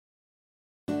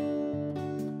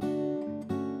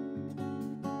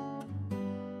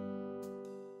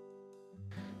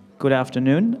Good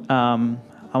afternoon.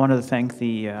 I wanted to thank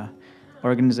the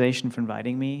organization for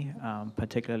inviting me,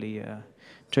 particularly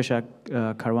Trisha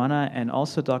Caruana, and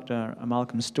also Dr.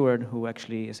 Malcolm Stewart, who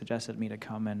actually suggested me to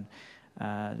come and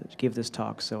give this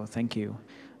talk, so thank you.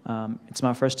 It's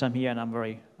my first time here, and I'm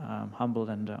very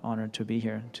humbled and honored to be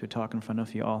here to talk in front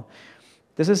of you all.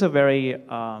 This is a very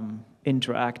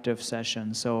interactive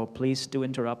session, so please do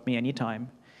interrupt me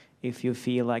anytime if you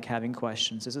feel like having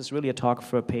questions. This is really a talk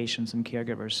for patients and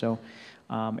caregivers, so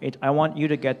I want you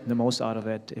to get the most out of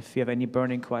it. If you have any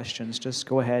burning questions, just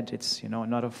go ahead. It's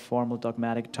not a formal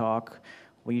dogmatic talk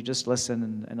where you just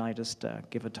listen and I just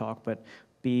give a talk, but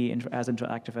be as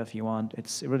interactive as you want.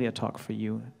 It's really a talk for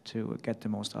you to get the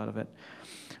most out of it.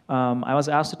 I was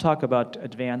asked to talk about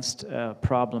advanced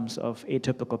problems of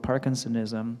atypical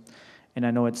Parkinsonism, and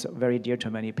I know it's very dear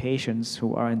to many patients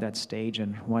who are in that stage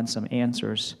and want some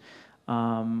answers.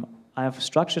 I've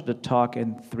structured the talk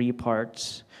in 3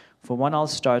 parts. For one, I'll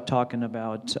start talking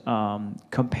about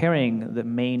comparing the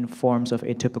main forms of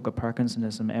atypical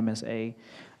Parkinsonism, MSA,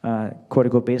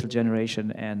 cortical-basal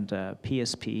degeneration, and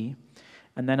PSP.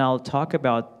 And then I'll talk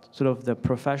about sort of the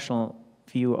professional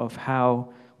view of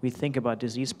how we think about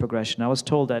disease progression. I was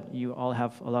told that you all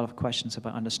have a lot of questions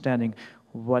about understanding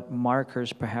what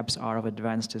markers perhaps are of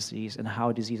advanced disease and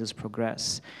how diseases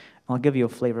progress. I'll give you a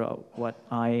flavor of what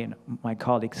I and my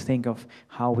colleagues think of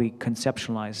how we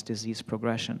conceptualize disease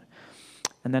progression.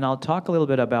 And then I'll talk a little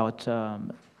bit about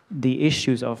the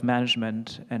issues of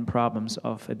management and problems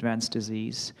of advanced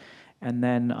disease. And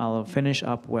then I'll finish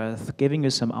up with giving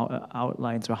you some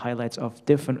outlines or highlights of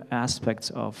different aspects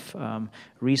of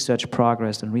research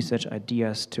progress and research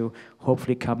ideas to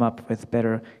hopefully come up with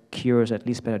better cures, at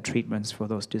least better treatments for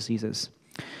those diseases.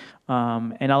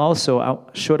 And I'll also,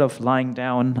 short of lying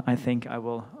down, I think I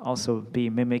will also be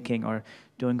mimicking or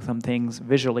doing some things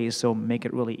visually, so make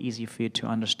it really easy for you to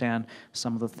understand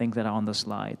some of the things that are on the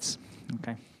slides.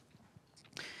 Okay.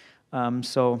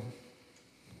 So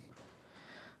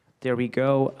there we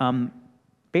go.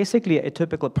 Basically,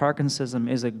 atypical Parkinsonism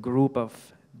is a group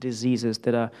of diseases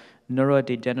that are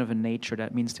neurodegenerative in nature.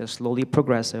 That means they're slowly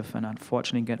progressive and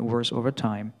unfortunately get worse over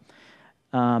time.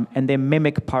 And they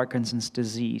mimic Parkinson's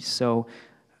disease. So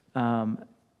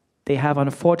they have,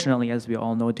 unfortunately, as we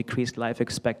all know, decreased life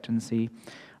expectancy.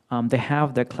 They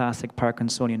have the classic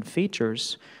Parkinsonian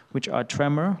features, which are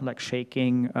tremor, like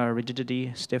shaking,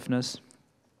 rigidity, stiffness,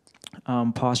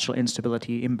 postural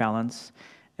instability, imbalance,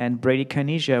 and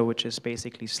bradykinesia, which is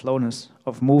basically slowness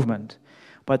of movement.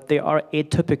 But they are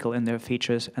atypical in their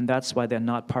features, and that's why they're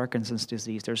not Parkinson's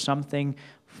disease. There's something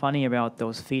funny about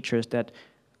those features that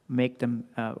make them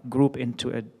group into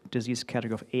a disease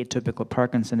category of atypical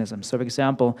Parkinsonism. So, for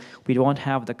example, we don't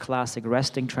have the classic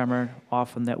resting tremor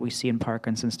often that we see in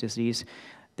Parkinson's disease.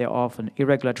 They're often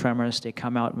irregular tremors. They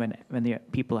come out when the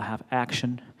people have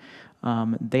action.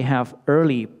 They have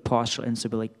early postural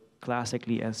instability.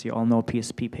 Classically, as you all know,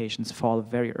 PSP patients fall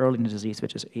very early in the disease,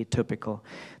 which is atypical.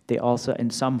 They also,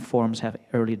 in some forms, have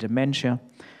early dementia.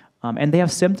 And they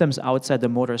have symptoms outside the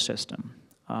motor system,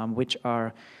 which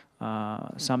are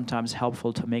sometimes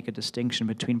helpful to make a distinction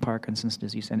between Parkinson's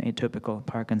disease and atypical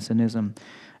Parkinsonism.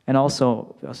 And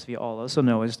also, as we all also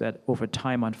know, is that over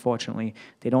time, unfortunately,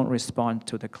 they don't respond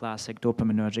to the classic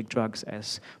dopaminergic drugs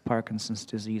as Parkinson's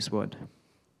disease would.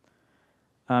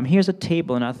 Here's a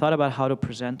table, and I thought about how to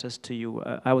present this to you.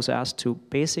 I was asked to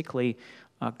basically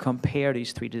compare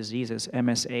these 3 diseases,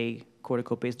 MSA,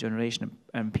 cortical-basal degeneration,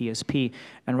 and PSP,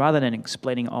 and rather than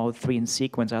explaining all 3 in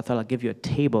sequence, I thought I'd give you a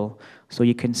table so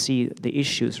you can see the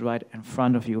issues right in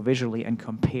front of you visually and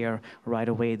compare right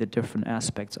away the different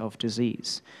aspects of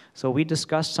disease. So we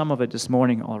discussed some of it this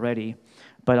morning already,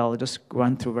 but I'll just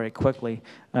run through very quickly.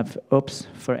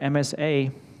 For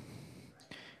MSA,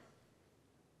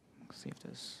 see if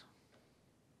this,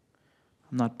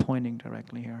 I'm not pointing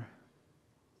directly here.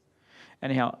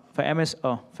 Anyhow, for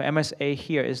MSA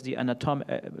here is the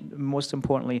most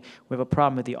importantly, we have a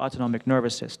problem with the autonomic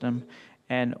nervous system,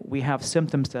 and we have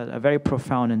symptoms that are very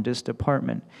profound in this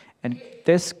department. And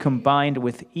this combined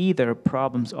with either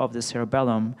problems of the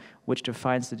cerebellum, which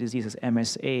defines the disease as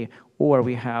MSA, or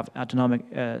we have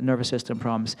autonomic nervous system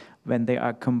problems. When they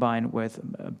are combined with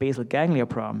basal ganglia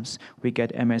problems, we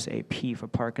get MSAP for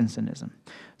Parkinsonism.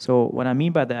 So what I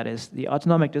mean by that is the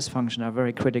autonomic dysfunction are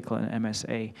very critical in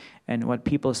MSA, and what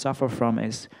people suffer from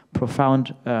is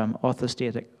profound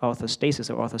orthostasis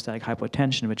or orthostatic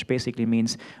hypotension, which basically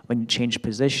means when you change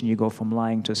position, you go from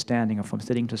lying to standing or from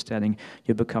sitting to standing,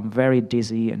 you become very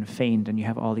dizzy and faint, and you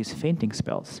have all these fainting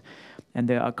spells. And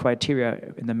there are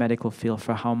criteria in the medical field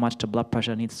for how much the blood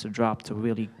pressure needs to drop to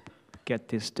really get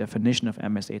this definition of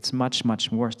MSA. It's much,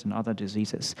 much worse than other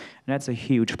diseases, and that's a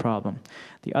huge problem.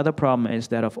 The other problem is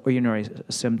that of urinary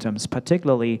symptoms,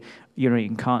 particularly urinary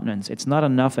incontinence. It's not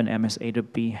enough in MSA to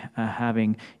be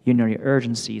having urinary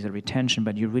urgencies or retention,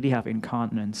 but you really have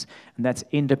incontinence, and that's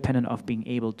independent of being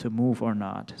able to move or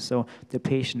not. So the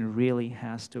patient really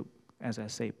has to, as I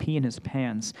say, pee in his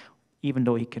pants. Even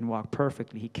though he can walk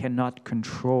perfectly, he cannot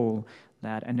control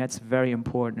that, and that's very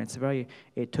important. It's very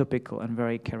atypical and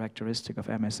very characteristic of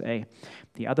MSA.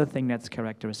 The other thing that's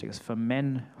characteristic is for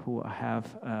men who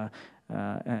have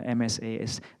MSA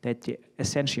is that they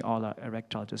essentially all are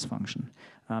erectile dysfunction.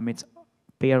 It's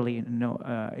barely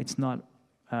it's not.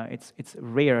 It's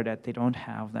rare that they don't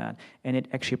have that, and it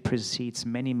actually precedes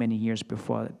many, many years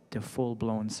before the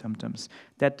full-blown symptoms.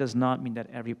 That does not mean that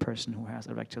every person who has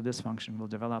erectile dysfunction will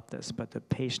develop this, but the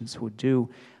patients who do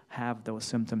have those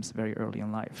symptoms very early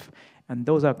in life. And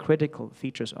those are critical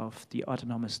features of the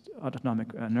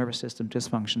autonomic nervous system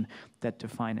dysfunction that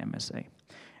define MSA.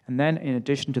 And then in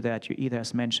addition to that, you either,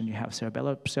 as mentioned, you have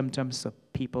cerebellar symptoms, so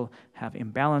people have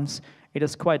imbalance. It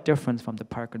is quite different from the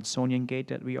Parkinsonian gait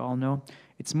that we all know.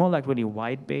 It's more like really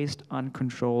wide-based,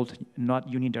 uncontrolled, not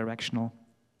unidirectional,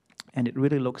 and it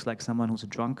really looks like someone who's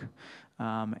drunk.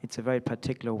 It's a very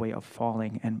particular way of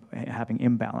falling and having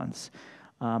imbalance.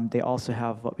 They also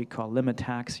have what we call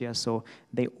limitaxia, so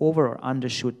they over or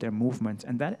undershoot their movements,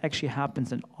 and that actually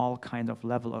happens in all kinds of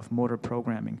level of motor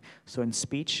programming. So in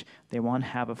speech, they won't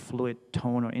have a fluid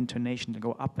tone or intonation to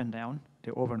go up and down,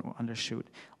 they over and undershoot,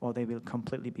 or they will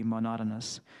completely be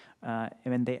monotonous. And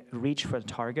when they reach for a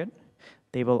target,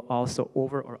 they will also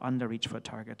over or under reach for a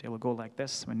target. They will go like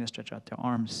this when they stretch out their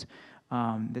arms.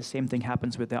 The same thing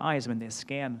happens with their eyes when they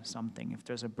scan something. If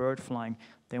there's a bird flying,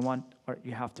 they want, or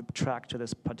you have to track to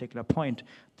this particular point,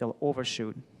 they'll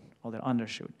overshoot or they'll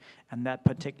undershoot. And that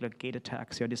particular gait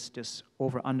ataxia, this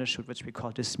over-undershoot, which we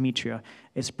call dysmetria,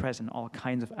 is present in all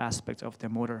kinds of aspects of their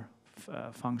motor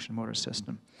function, motor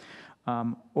system.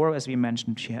 Or as we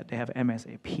mentioned, they have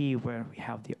MSAP, where we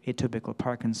have the atypical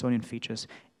Parkinsonian features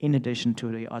in addition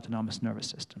to the autonomous nervous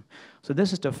system. So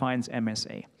this defines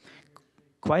MSA.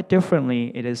 Quite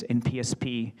differently, it is in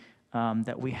PSP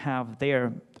that we have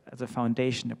there as a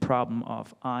foundation the problem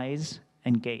of eyes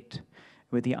and gait.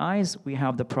 With the eyes, we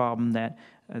have the problem that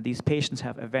these patients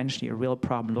have eventually a real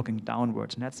problem looking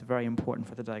downwards, and that's very important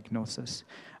for the diagnosis.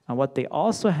 What they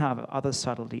also have other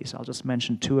subtleties, I'll just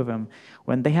mention two of them.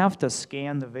 When they have to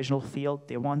scan the visual field,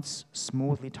 they want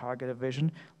smoothly targeted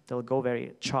vision, they'll go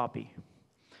very choppy.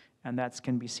 And that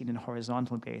can be seen in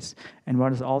horizontal gaze. And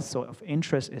what is also of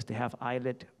interest is they have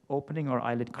eyelid opening or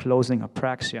eyelid closing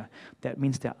apraxia. That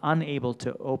means they're unable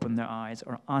to open their eyes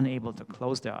or unable to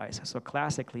close their eyes. So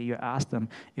classically, you ask them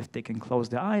if they can close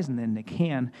their eyes, and then they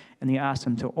can, and you ask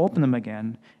them to open them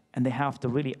again, and they have to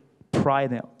really pry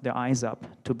their eyes up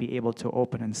to be able to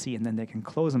open and see, and then they can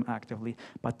close them actively,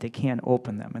 but they can't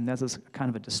open them. And this is kind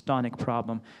of a dystonic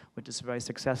problem, which is very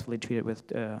successfully treated with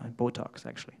Botox,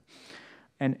 actually.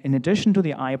 And in addition to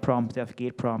the eye problems, they have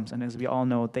gait problems. And as we all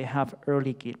know, they have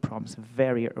early gait problems,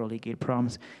 very early gait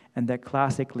problems. And they're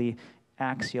classically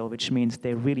axial, which means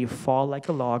they really fall like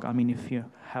a log. I mean, if you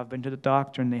have been to the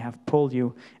doctor and they have pulled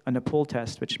you on a pull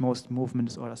test, which most movement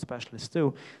disorder specialists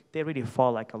do, they really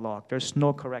fall like a log. There's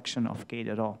no correction of gait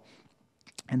at all.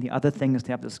 And the other thing is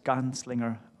they have this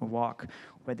gunslinger walk,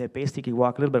 where they basically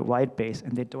walk a little bit wide-based,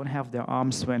 and they don't have their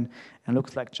arms swing, and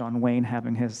looks like John Wayne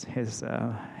having his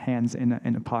hands in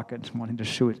a pocket wanting to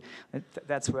shoot.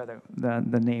 That's where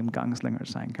the name gunslinger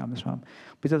sign comes from.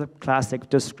 These are the classic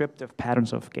descriptive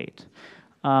patterns of gait.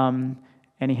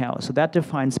 Anyhow, so that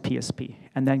defines PSP.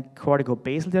 And then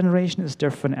cortico-basal degeneration is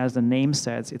different. As the name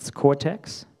says, it's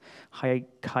cortex,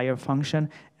 higher function,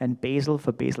 and basal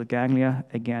for basal ganglia,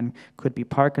 again, could be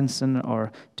Parkinson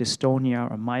or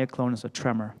dystonia or myoclonus or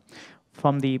tremor.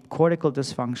 From the cortical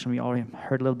dysfunction, we already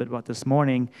heard a little bit about this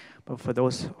morning, but for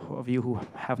those of you who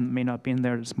may not been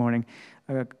there this morning,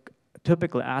 a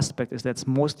typical aspect is that it's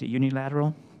mostly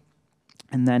unilateral.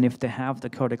 And then if they have the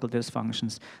cortical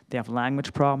dysfunctions, they have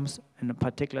language problems, and a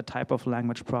particular type of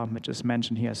language problem, which is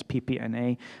mentioned here as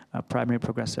PPNA, primary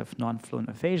progressive non-fluent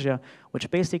aphasia,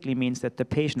 which basically means that the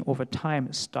patient over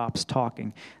time stops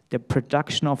talking. The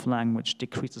production of language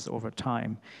decreases over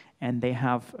time, and they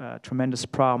have tremendous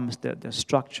problems. The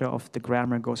structure of the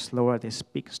grammar goes slower. They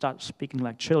start speaking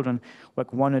like children,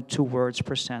 like 1 or 2 words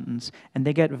per sentence, and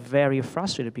they get very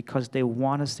frustrated because they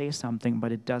want to say something,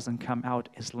 but it doesn't come out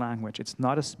as language. It's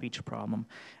not a speech problem,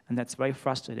 and that's very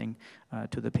frustrating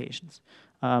to the patients.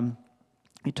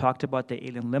 We talked about the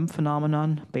alien limb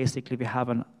phenomenon. Basically, we have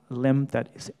a limb that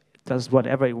is does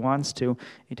whatever it wants to.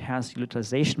 It has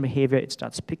utilization behavior. It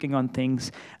starts picking on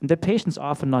things, and the patient's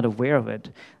often not aware of it.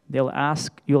 You'll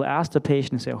ask the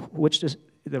patient and say, which is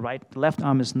the left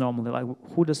arm is normal. They're like,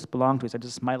 who does it belong to? He said,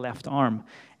 this is my left arm.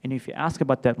 And if you ask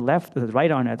about the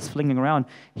right arm that's flinging around,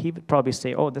 he would probably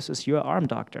say, oh, this is your arm,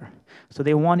 doctor. So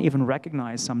they won't even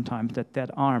recognize sometimes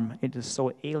that arm, it is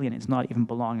so alien, it's not even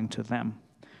belonging to them.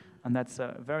 And that's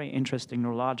a very interesting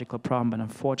neurological problem, but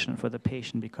unfortunate for the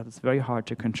patient because it's very hard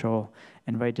to control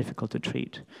and very difficult to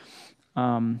treat.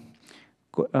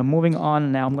 Moving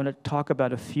on now, I'm going to talk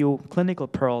about a few clinical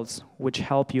pearls which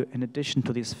help you in addition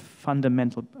to these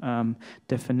fundamental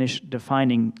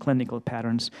defining clinical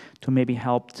patterns to maybe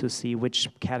help to see which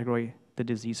category the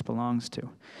disease belongs to.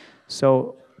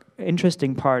 So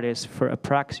interesting part is for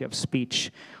apraxia of speech,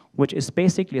 which is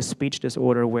basically a speech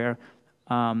disorder where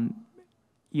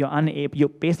you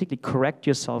basically correct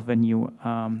yourself when you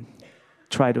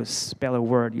try to spell a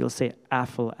word. You'll say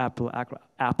apple, apple,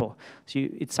 apple. So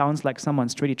it sounds like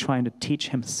someone's really trying to teach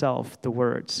himself the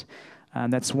words.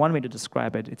 And that's one way to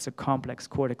describe it. It's a complex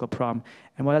cortical problem.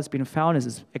 And what has been found is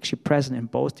it's actually present in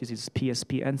both diseases,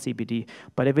 PSP and CBD.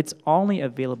 But if it's only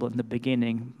available in the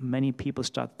beginning, many people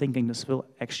start thinking this will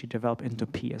actually develop into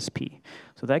PSP.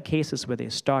 So there are cases where they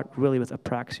start really with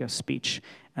apraxia of speech,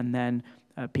 and then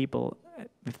people,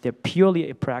 if they're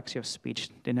purely apraxia of speech,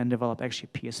 they then develop actually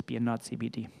PSP and not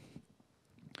CBD.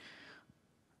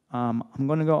 I'm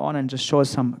going to go on and just show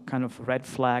some kind of red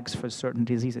flags for certain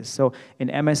diseases. So in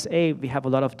MSA, we have a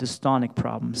lot of dystonic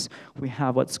problems. We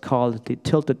have what's called the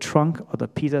tilted trunk or the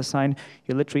Pisa sign.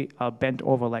 You literally are bent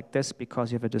over like this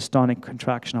because you have a dystonic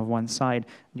contraction of one side,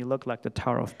 and you look like the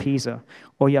Tower of Pisa.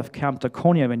 Or you have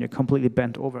camptoconia when you're completely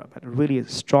bent over, but really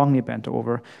strongly bent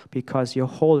over because your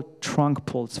whole trunk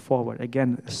pulls forward.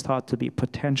 Again, it's thought to be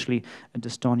potentially a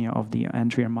dystonia of the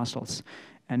anterior muscles.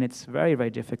 And it's very, very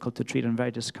difficult to treat and very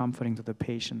discomforting to the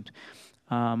patient.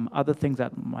 Other things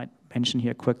that I might mention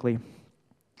here quickly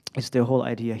is the whole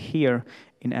idea here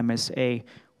in MSA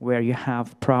where you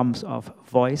have problems of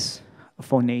voice,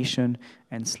 phonation,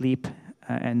 and sleep,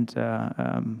 and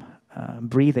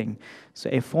breathing. So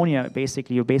aphonia,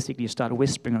 you start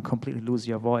whispering or completely lose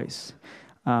your voice.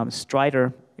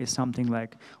 Stridor is something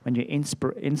like when you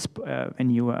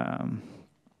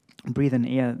breathe in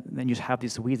air, then you have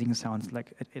these wheezing sounds.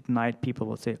 Like at night, people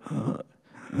will say,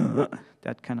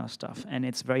 that kind of stuff. And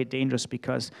it's very dangerous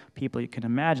because people, you can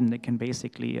imagine, they can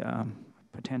basically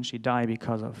potentially die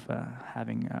because of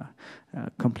having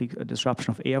a complete disruption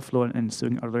of airflow and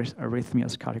ensuing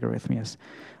arrhythmias, cardiac arrhythmias.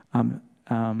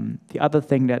 The other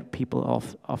thing that people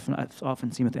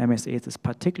often see with MSA is this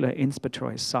particular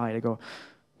inspiratory sigh. They go,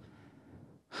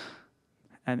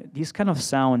 and these kind of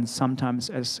sounds, sometimes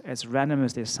as random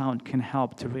as they sound, can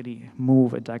help to really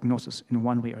move a diagnosis in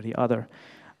one way or the other.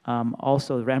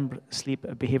 Also, REM sleep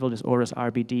behavioral disorders,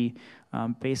 RBD,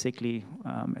 basically,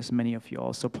 as many of you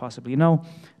also possibly know,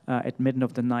 at midnight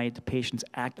of the night, patients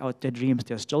act out their dreams.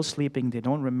 They're still sleeping, they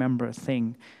don't remember a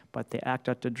thing, but they act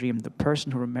out the dream. The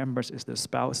person who remembers is the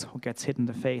spouse who gets hit in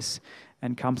the face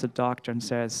and comes to the doctor and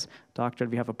says, "Doctor,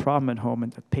 we have a problem at home,"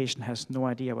 and the patient has no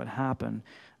idea what happened.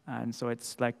 And so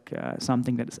it's like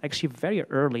something that is actually very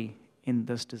early in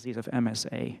this disease of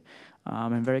MSA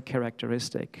and very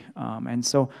characteristic. And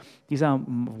so these are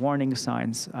warning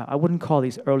signs. I wouldn't call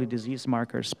these early disease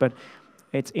markers, but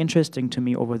it's interesting to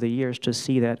me over the years to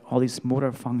see that all these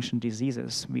motor function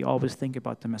diseases, we always think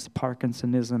about them as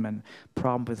Parkinsonism and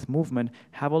problem with movement,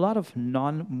 have a lot of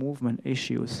non-movement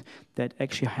issues that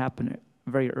actually happen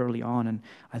very early on, and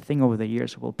I think over the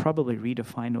years we'll probably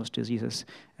redefine those diseases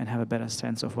and have a better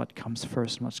sense of what comes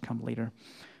first and what's come later.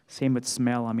 Same with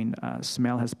smell. I mean,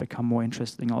 smell has become more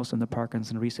interesting also in the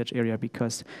Parkinson research area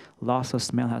because loss of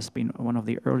smell has been one of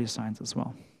the early signs as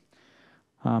well.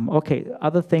 Okay,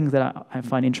 other things that I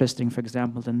find interesting, for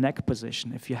example, the neck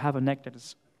position. If you have a neck that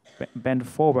is bent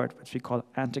forward, which we call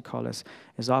anticollis,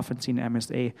 is often seen in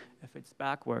MSA. If it's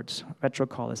backwards,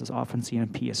 retrocollis is often seen in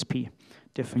PSP.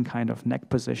 Different kind of neck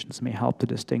positions may help to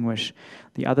distinguish.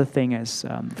 The other thing is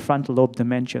frontal lobe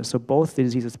dementia. So both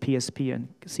diseases, PSP and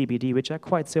CBD, which are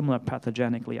quite similar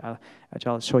pathogenically, which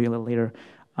I'll show you a little later,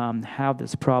 have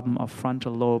this problem of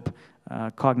frontal lobe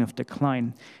cognitive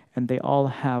decline, and they all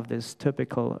have this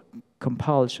typical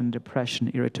compulsion, depression,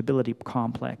 irritability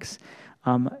complex.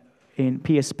 In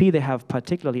PSP, they have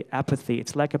particularly apathy.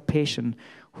 It's like a patient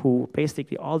who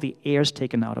basically all the air is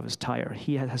taken out of his tire.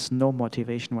 He has no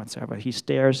motivation whatsoever. He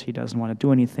stares, he doesn't want to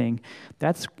do anything.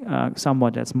 That's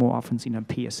that's more often seen in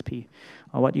PSP.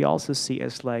 What you also see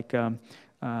is like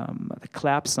the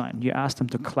clap sign. You asked him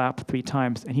to clap 3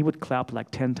 times, and he would clap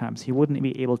like 10 times. He wouldn't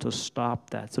be able to stop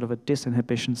that, sort of a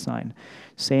disinhibition sign.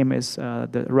 Same as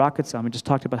the rocket sign. We just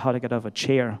talked about how to get out of a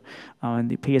chair. And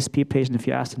the PSP patient, if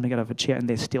you ask them to get out of a chair and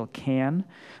they still can,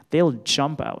 they'll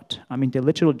jump out. I mean, they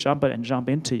literally jump out and jump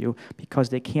into you because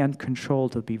they can't control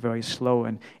to be very slow.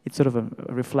 And it's sort of a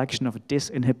reflection of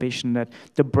disinhibition, that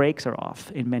the brakes are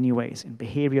off in many ways, in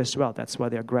behavior as well. That's why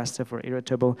they're aggressive or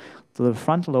irritable. The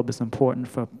frontal lobe is important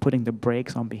for putting the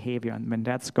brakes on behavior. And when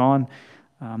that's gone,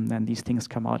 then these things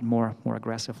come out more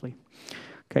aggressively.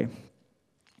 Okay.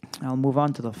 I'll move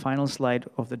on to the final slide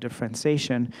of the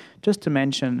differentiation. Just to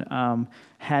mention,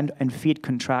 hand and feet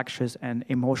contractures and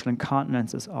emotional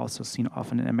incontinence is also seen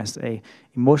often in MSA.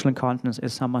 Emotional incontinence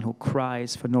is someone who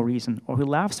cries for no reason, or who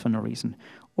laughs for no reason,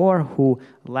 or who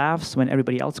laughs when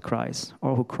everybody else cries,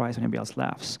 or who cries when everybody else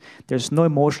laughs. There's no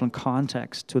emotional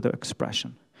context to the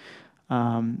expression.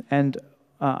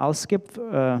 I'll skip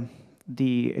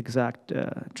the exact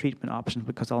treatment options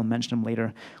because I'll mention them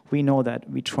later. We know that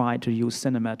we try to use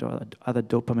Sinemet or other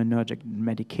dopaminergic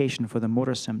medication for the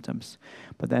motor symptoms,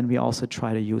 but then we also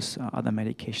try to use other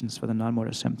medications for the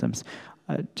non-motor symptoms.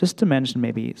 Just to mention,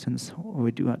 maybe, since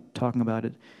we do talking about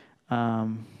it, let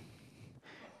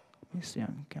me see, I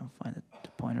can't find the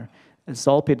pointer.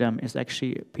 Zolpidem is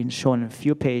actually been shown in a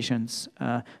few patients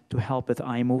to help with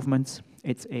eye movements.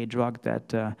 It's a drug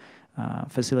that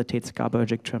facilitates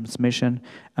GABAergic transmission.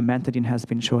 Amantadine has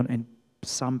been shown in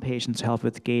some patients to help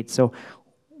with gait. So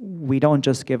we don't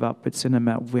just give up with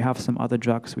Sinemet. We have some other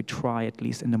drugs we try, at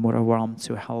least in the motor realm,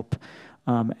 to help.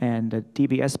 And the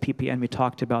DBS PPN, we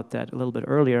talked about that a little bit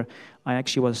earlier. I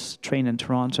actually was trained in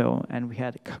Toronto, and we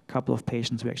had a couple of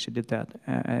patients who actually did that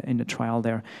in the trial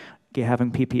there,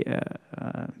 having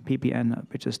PPN,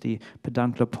 which is the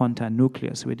pedunculopontine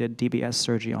nucleus. We did DBS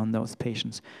surgery on those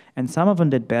patients. And some of them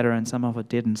did better and some of them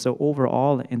didn't. So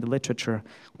overall, in the literature,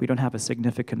 we don't have a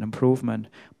significant improvement,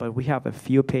 but we have a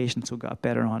few patients who got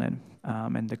better on it.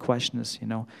 And the question is,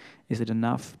 is it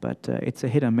enough? But it's a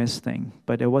hit or miss thing.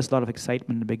 But there was a lot of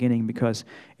excitement in the beginning because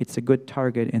it's a good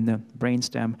target in the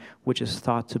brainstem, which is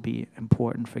thought to be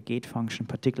important for gait function,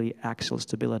 particularly axial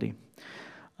stability.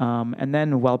 And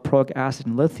then valproic acid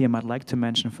and lithium, I'd like to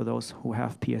mention for those who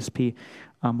have PSP,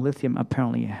 lithium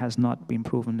apparently has not been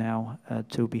proven now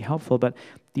to be helpful, but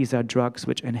these are drugs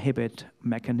which inhibit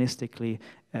mechanistically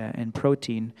in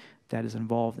protein that is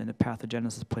involved in the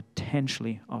pathogenesis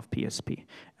potentially of PSP.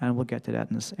 And we'll get to that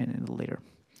in a little later.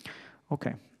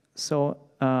 Okay, so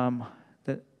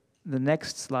the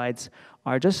next slides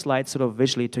are just slides sort of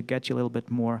visually to get you a little bit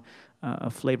more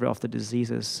a flavor of the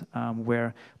diseases,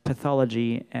 where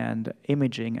pathology and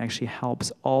imaging actually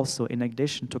helps also, in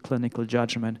addition to clinical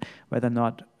judgment, whether or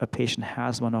not a patient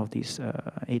has one of these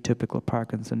atypical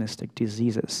Parkinsonistic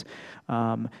diseases.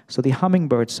 So the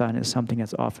hummingbird sign is something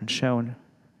that's often shown.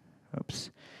 Oops.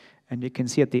 And you can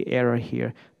see at the arrow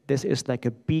here, this is like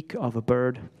a beak of a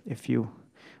bird. If you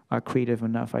are creative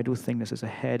enough, I do think this is a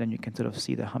head, and you can sort of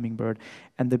see the hummingbird.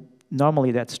 And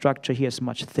normally that structure here is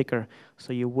much thicker,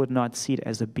 so you would not see it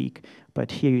as a beak.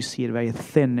 But here you see it very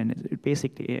thin, and it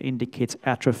basically indicates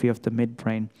atrophy of the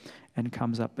midbrain and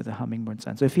comes up with a hummingbird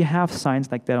sign. So if you have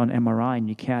signs like that on MRI and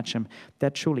you catch them,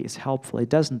 that truly is helpful. It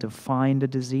doesn't define the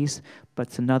disease, but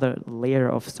it's another layer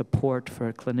of support for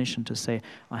a clinician to say,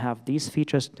 I have these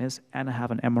features, this, and I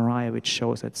have an MRI which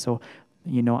shows it. So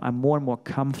I'm more and more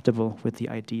comfortable with the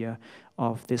idea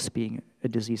of this being a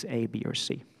disease A, B, or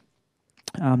C.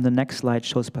 The next slide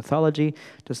shows pathology.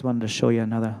 Just wanted to show you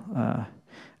another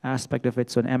aspect of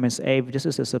it. So in MSA, this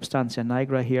is a substantia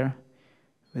nigra here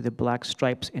with the black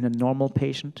stripes in a normal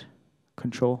patient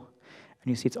control. And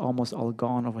you see it's almost all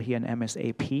gone over here in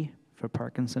MSAP for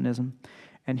Parkinsonism.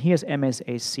 And here's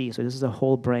MSAC, so this is the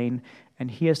whole brain.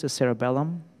 And here's the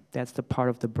cerebellum. That's the part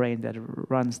of the brain that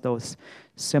runs those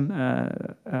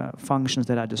functions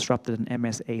that are disrupted in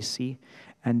MSAC.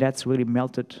 And that's really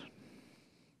melted.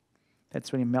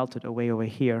 That's really melted away over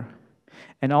here.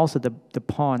 And also the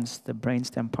pons, the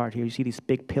brainstem part here, you see these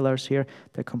big pillars here,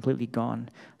 they're completely gone.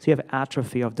 So you have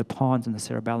atrophy of the pons in the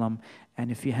cerebellum, and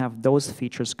if you have those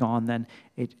features gone, then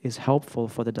it is helpful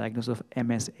for the diagnosis of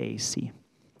MSAC.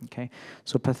 Okay,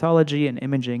 so pathology and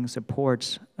imaging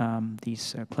supports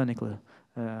these clinical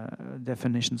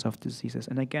definitions of diseases.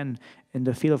 And again, in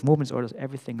the field of movement disorders,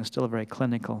 everything is still very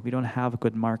clinical. We don't have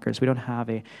good markers. We don't have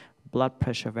a blood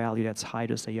pressure value that's high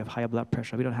to say you have high blood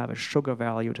pressure. We don't have a sugar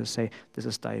value to say this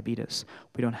is diabetes.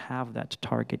 We don't have that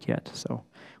target yet. So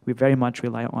we very much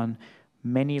rely on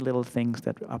many little things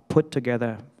that are put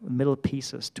together, middle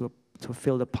pieces to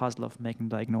fill the puzzle of making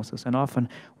diagnosis. And often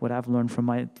what I've learned from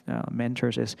my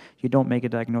mentors is you don't make a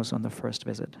diagnosis on the first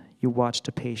visit. You watch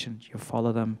the patient, you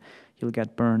follow them, you'll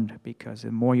get burned, because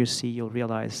the more you see, you'll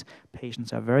realize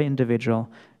patients are very individual,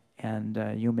 and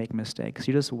you make mistakes.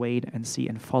 You just wait and see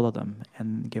and follow them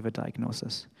and give a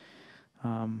diagnosis.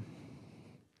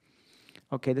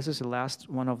 Okay, this is the last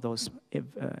one of those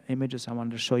images I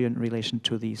wanted to show you in relation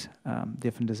to these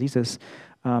different diseases,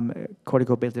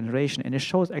 cortical-basal degeneration, and it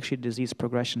shows actually disease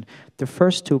progression. The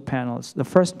first two panels, the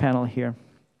first panel here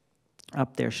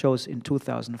up there shows in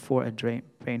 2004 a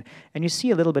brain, and you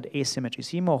see a little bit asymmetry. You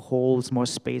see more holes, more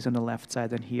space on the left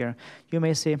side than here. You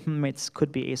may say, it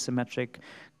could be asymmetric,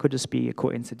 could just be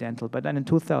coincidental, but then in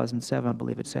 2007, I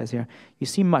believe it says here, you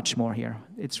see much more here.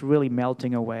 It's really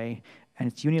melting away, and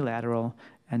it's unilateral,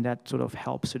 and that sort of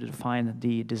helps to define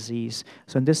the disease.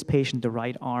 So in this patient, the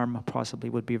right arm possibly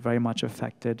would be very much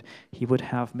affected. He would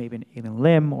have maybe an alien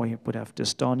limb, or he would have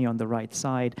dystonia on the right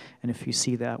side, and if you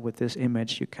see that with this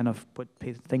image, you kind of put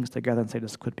things together and say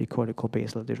this could be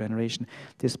cortical-basal degeneration.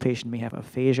 This patient may have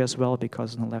aphasia as well,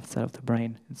 because on the left side of the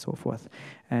brain, and so forth.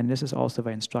 And this is also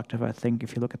very instructive, I think,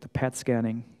 if you look at the PET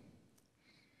scanning.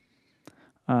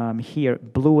 Here,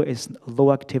 blue is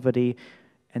low activity,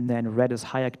 and then red is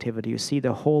high activity. You see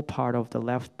the whole part of the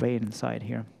left brain side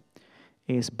here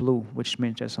is blue, which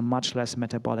means there's a much less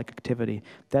metabolic activity.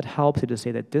 That helps you to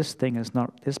say that this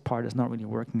part is not really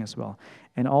working as well.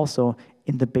 And also,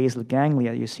 in the basal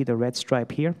ganglia, you see the red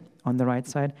stripe here on the right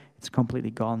side. It's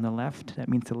completely gone on the left. That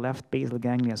means the left basal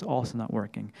ganglia is also not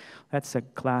working. That's a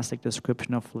classic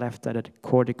description of left-sided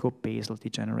cortico-basal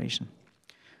degeneration.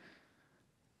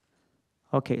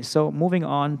 Okay, so moving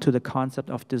on to the concept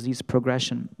of disease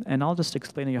progression, and I'll just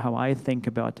explain to you how I think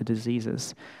about the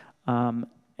diseases.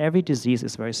 Every disease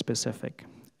is very specific,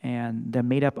 and they're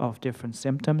made up of different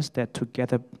symptoms that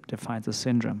together defines a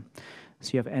syndrome. So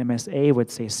you have MSA with,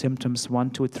 say, symptoms 1,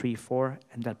 2, 3, 4,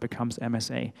 and that becomes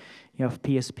MSA. You have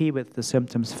PSP with the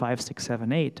symptoms 5, 6, 7,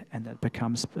 8, and that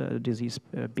becomes disease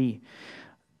B.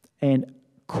 And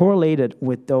correlated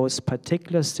with those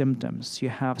particular symptoms, you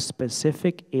have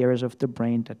specific areas of the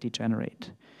brain that degenerate.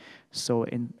 So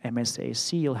in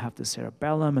MSAC, you'll have the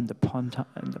cerebellum and the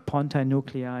pontine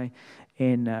nuclei.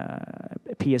 In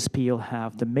PSP, you'll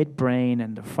have the midbrain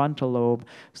and the frontal lobe.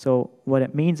 So what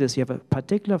it means is you have a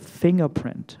particular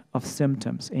fingerprint of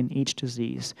symptoms in each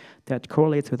disease that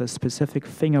correlates with a specific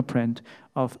fingerprint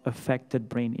of affected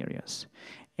brain areas.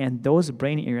 And those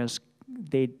brain areas,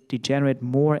 they degenerate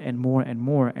more and more and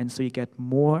more, and so you get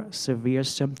more severe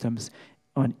symptoms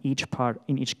on each part,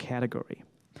 in each category.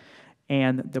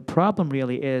 And the problem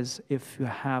really is, if you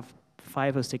have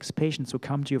 5 or 6 patients who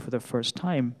come to you for the first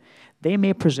time, they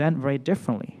may present very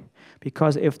differently.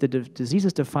 Because if the disease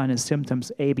is defined as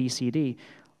symptoms A, B, C, D,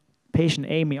 patient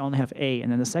A may only have A,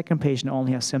 and then the second patient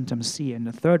only has symptoms C, and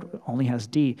the third only has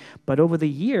D. But over the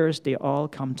years, they all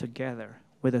come together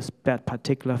with that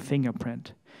particular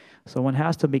fingerprint. So one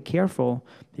has to be careful,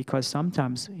 because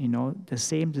sometimes, the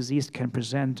same disease can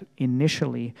present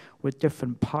initially with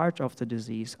different parts of the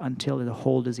disease until the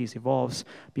whole disease evolves,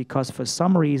 because for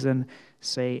some reason,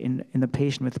 say in the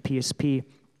patient with PSP,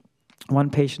 one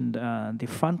patient, the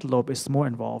frontal lobe is more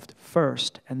involved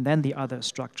first, and then the other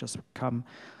structures come.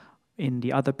 In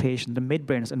the other patient, the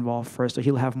midbrain is involved first, so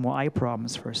he'll have more eye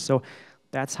problems first. So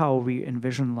that's how we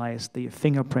envisionalize the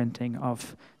fingerprinting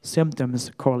of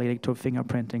symptoms correlating to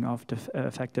fingerprinting of the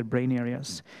affected brain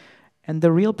areas. And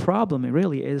the real problem, it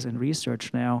really is in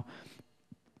research now,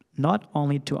 not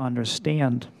only to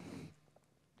understand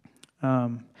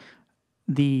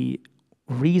the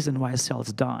reason why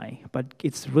cells die, but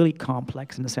it's really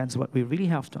complex in the sense what we really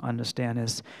have to understand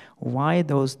is why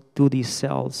do these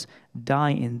cells die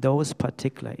in those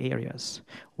particular areas?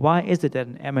 Why is it that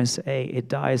in MSA it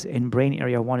dies in brain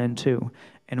area 1 and 2?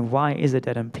 And why is it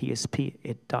that in PSP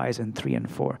it dies in 3 and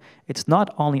 4? It's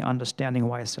not only understanding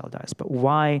why a cell dies, but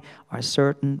why are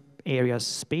certain areas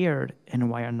spared and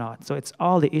why are not. So it's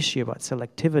all the issue about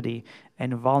selectivity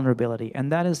and vulnerability,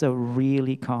 and that is a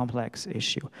really complex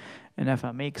issue. And if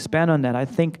I may expand on that, I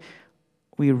think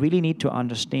we really need to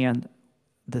understand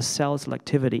the cell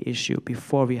selectivity issue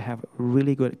before we have a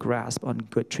really good grasp on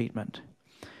good treatment.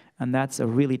 And that's a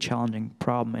really challenging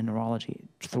problem in neurology,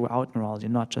 throughout neurology,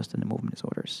 not just in the movement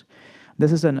disorders.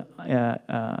 This is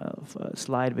a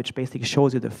slide which basically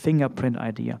shows you the fingerprint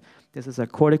idea. This is a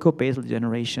cortico-basal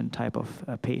degeneration type of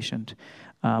patient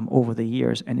over the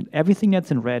years. And everything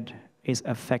that's in red is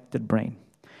affected brain.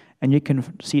 And you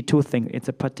can see 2 things. It's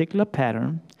a particular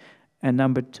pattern. And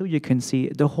number 2, you can see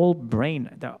the whole brain.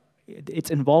 its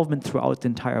involvement throughout the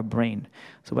entire brain.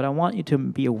 So what I want you to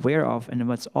be aware of, and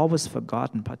what's always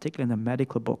forgotten, particularly in the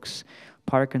medical books,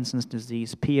 Parkinson's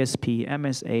disease, PSP,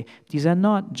 MSA, these are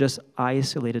not just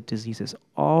isolated diseases.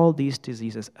 All these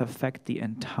diseases affect the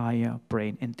entire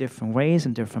brain in different ways,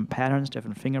 in different patterns,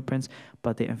 different fingerprints,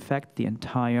 but they affect the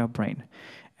entire brain.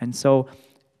 And so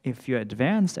if you're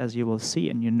advanced, as you will see,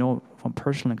 and you know from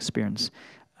personal experience,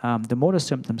 the motor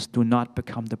symptoms do not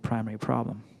become the primary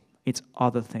problem. It's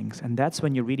other things. And that's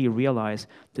when you really realize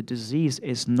the disease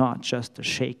is not just the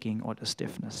shaking or the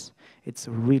stiffness. It's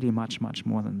really much, much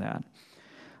more than that.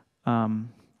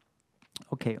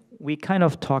 Okay, we kind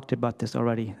of talked about this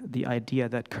already, the idea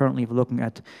that currently we're looking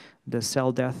at the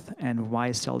cell death and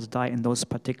why cells die in those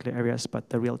particular areas, but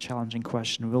the real challenging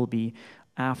question will be,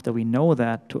 after we know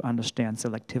that, to understand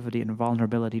selectivity and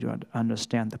vulnerability, to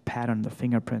understand the pattern, the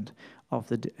fingerprint of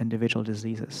the individual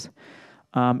diseases.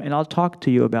 And I'll talk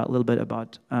to you about a little bit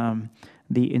about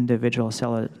the individual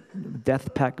cell death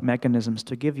mechanisms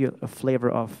to give you a flavor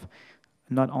of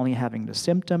not only having the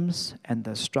symptoms and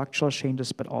the structural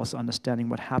changes, but also understanding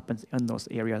what happens in those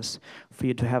areas for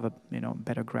you to have a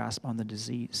better grasp on the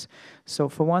disease. So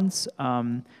for once,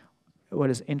 what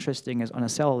is interesting is on a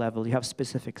cell level, you have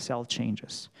specific cell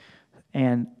changes.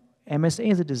 And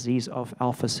MSA is a disease of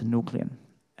alpha-synuclein.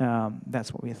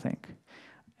 That's what we think.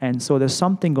 And so there's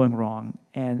something going wrong,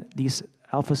 and these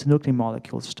alpha-synuclein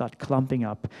molecules start clumping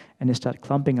up, and they start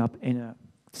clumping up in a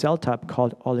cell type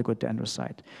called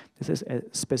oligodendrocyte. This is a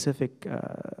specific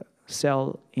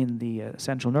cell in the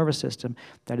central nervous system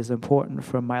that is important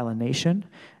for myelination,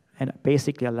 and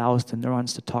basically allows the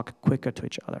neurons to talk quicker to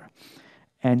each other.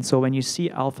 And so when you see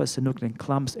alpha-synuclein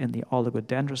clumps in the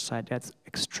oligodendrocyte, that's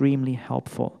extremely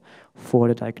helpful for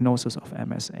the diagnosis of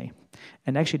MSA.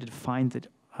 And actually it finds it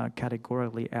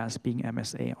categorically as being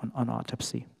MSA on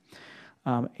autopsy.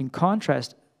 In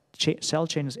contrast, cell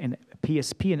changes in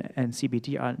PSP and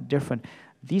CBD are different.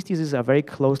 These diseases are very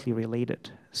closely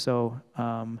related. So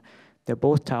they're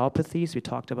both tauopathies. We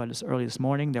talked about this early this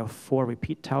morning. There are 4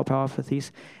 repeat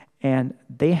tauopathies, and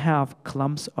they have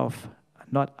clumps of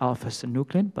not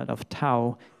alpha-synuclein, but of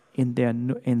tau in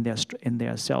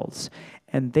their cells.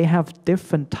 And they have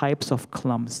different types of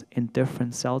clumps in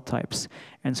different cell types.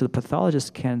 And so the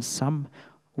pathologist can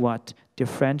somewhat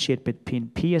differentiate between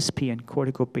PSP and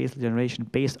corticobasal degeneration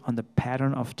based on the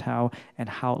pattern of tau and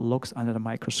how it looks under the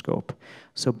microscope.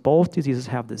 So both diseases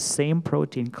have the same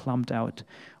protein clumped out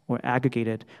or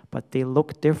aggregated, but they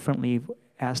look differently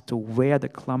as to where the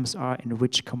clumps are in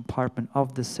which compartment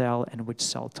of the cell and which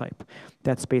cell type.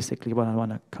 That's basically what I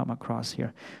want to come across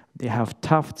here. They have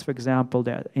tufts, for example.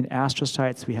 In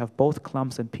astrocytes, we have both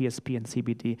clumps in PSP and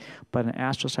CBD, but in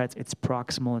astrocytes, it's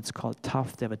proximal. It's called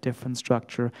tuft. They have a different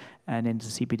structure. And in the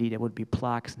CBD, there would be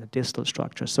plaques in the distal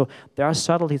structure. So there are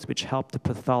subtleties which help the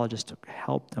pathologist to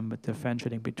help them with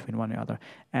differentiating between one another.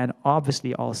 And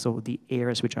obviously, also, the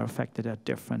areas which are affected are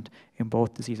different in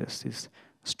both diseases. This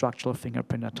structural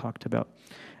fingerprint I talked about.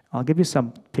 I'll give you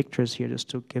some pictures here just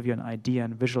to give you an idea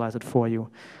and visualize it for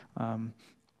you.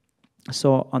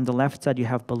 So on the left side, you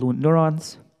have balloon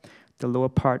neurons. The lower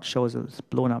part shows a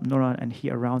blown up neuron, and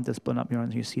here around this blown up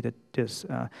neuron, you see that this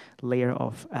layer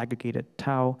of aggregated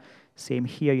tau. Same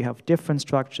here, you have different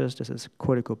structures. This is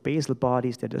corticobasal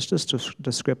bodies. They're just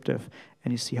descriptive,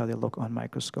 and you see how they look on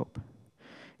microscope.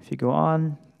 If you go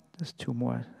on, there's 2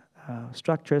 more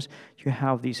structures. You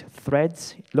have these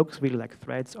threads. It looks really like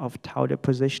threads of tau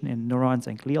deposition in neurons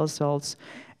and glial cells.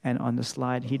 And on the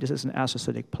slide here, this is an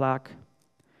astrocytic plaque.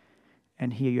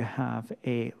 And here you have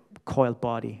a coiled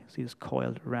body. See this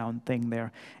coiled round thing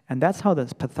there. And that's how the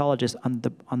pathologist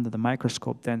under the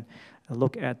microscope then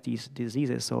look at these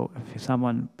diseases. So if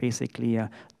someone basically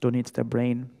donates their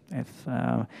brain,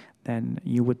 then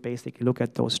you would basically look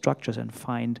at those structures and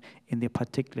find in the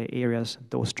particular areas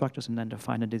those structures, and then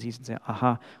define the disease and say,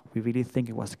 aha, we really think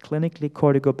it was clinically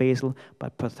corticobasal,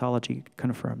 but pathology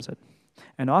confirms it.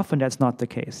 And often that's not the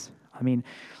case. I mean,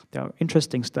 there are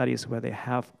interesting studies where they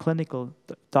have clinical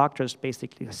doctors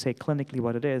basically say clinically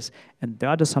what it is, and there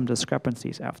are some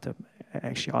discrepancies after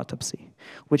actually autopsy,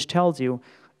 which tells you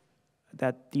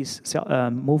that these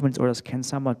movement orders can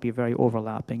somewhat be very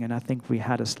overlapping. And I think we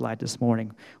had a slide this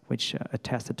morning which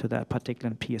attested to that,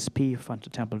 particularly in PSP,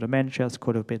 frontotemporal dementias,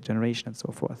 corticobasal degeneration, and so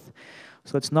forth.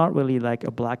 So it's not really like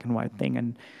a black and white thing,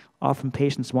 and often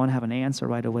patients won't have an answer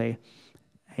right away.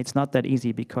 It's not that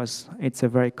easy because it's a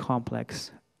very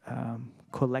complex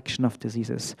collection of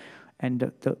diseases. And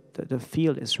the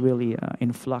field is really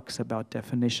in flux about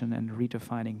definition and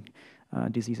redefining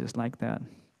diseases like that.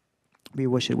 We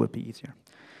wish it would be easier.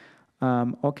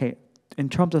 Okay, in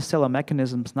terms of cellular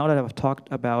mechanisms, now that I've talked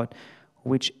about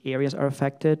which areas are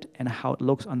affected, and how it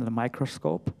looks under the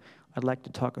microscope. I'd like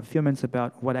to talk a few minutes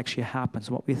about what actually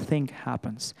happens, what we think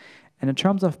happens. And in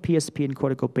terms of PSP and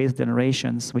cortical-based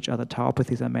degenerations, which are the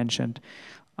tauopathies I mentioned,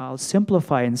 I'll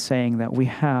simplify in saying that we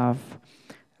have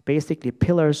basically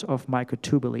pillars of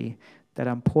microtubuli that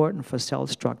are important for cell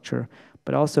structure,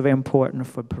 but also very important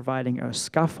for providing a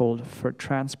scaffold for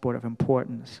transport of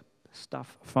important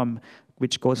stuff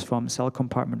which goes from cell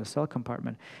compartment to cell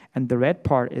compartment. And the red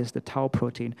part is the tau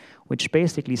protein, which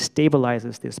basically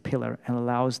stabilizes this pillar and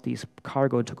allows these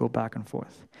cargo to go back and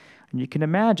forth. And you can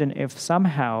imagine if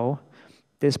somehow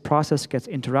this process gets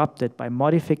interrupted by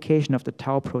modification of the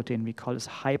tau protein, we call this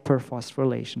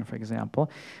hyperphosphorylation, for example,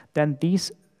 then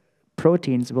these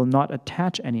proteins will not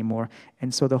attach anymore,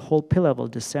 and so the whole pillar will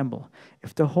disassemble.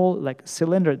 If the whole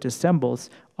cylinder disassembles,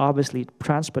 obviously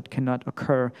transport cannot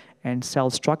occur and cell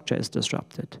structure is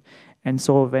disrupted. And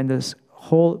so when this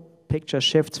whole picture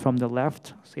shifts from the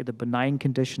left, say the benign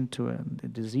condition, to a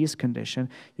disease condition,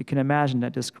 you can imagine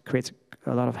that this creates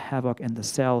a lot of havoc in the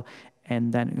cell,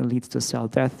 and then it leads to cell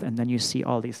death, and then you see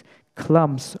all these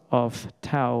clumps of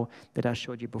tau that I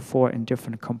showed you before in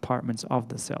different compartments of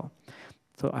the cell.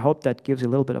 So I hope that gives you a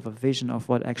little bit of a vision of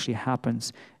what actually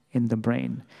happens in the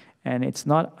brain. And it's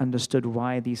not understood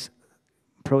why these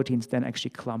proteins then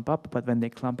actually clump up, but when they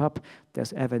clump up,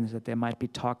 there's evidence that they might be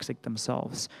toxic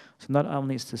themselves. So not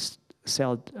only is this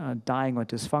cell dying or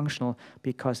dysfunctional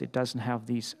because it doesn't have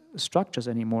these structures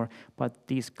anymore, but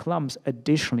these clumps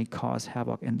additionally cause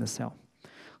havoc in the cell.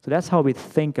 So that's how we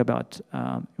think about,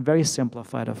 very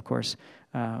simplified, of course,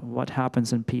 what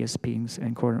happens in PSPs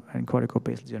and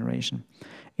cortical-based degeneration.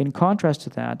 In contrast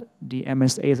to that, the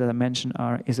MSAs that I mentioned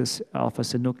is this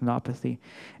alpha-synucleinopathy.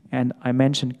 And I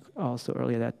mentioned also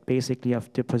earlier that basically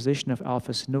of deposition of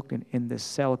alpha-synuclein in this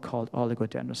cell called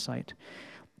oligodendrocyte.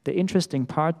 The interesting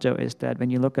part, though, is that when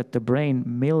you look at the brain,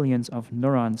 millions of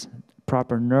neurons,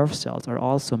 proper nerve cells, are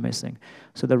also missing.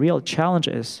 So the real challenge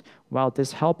is, while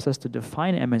this helps us to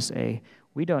define MSA,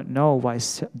 we don't know why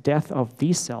death of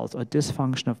these cells or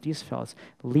dysfunction of these cells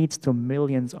leads to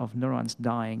millions of neurons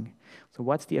dying. So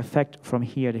what's the effect from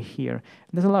here to here?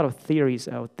 And there's a lot of theories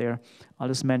out there. I'll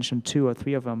just mention 2 or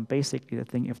 3 of them. Basically, the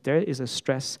thing, if there is a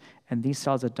stress and these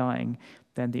cells are dying,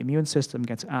 then the immune system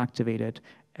gets activated,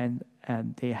 and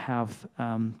they have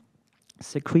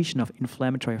secretion of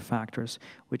inflammatory factors,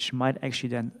 which might actually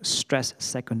then stress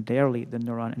secondarily the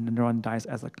neuron, and the neuron dies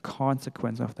as a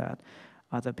consequence of that.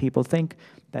 Other people think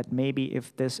that maybe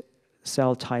if this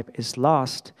cell type is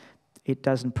lost, it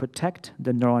doesn't protect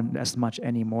the neuron as much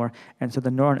anymore, and so the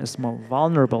neuron is more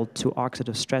vulnerable to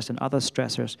oxidative stress and other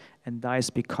stressors and dies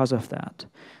because of that.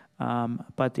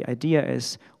 But the idea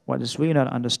is, what is really not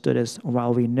understood is,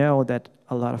 while we know that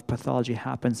a lot of pathology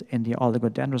happens in the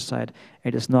oligodendrocyte,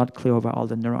 it is not clear why all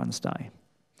the neurons die.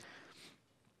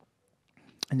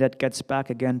 And that gets back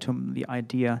again to the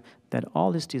idea that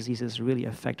all these diseases really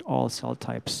affect all cell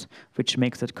types, which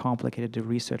makes it complicated to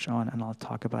research on, and I'll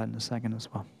talk about it in a second as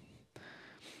well.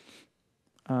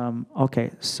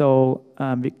 Okay, so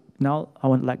now I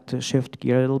would like to shift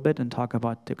gear a little bit and talk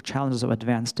about the challenges of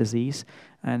advanced disease,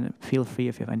 and feel free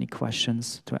if you have any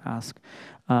questions to ask.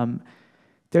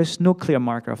 There's no clear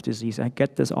marker of disease. I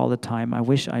get this all the time. I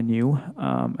wish I knew,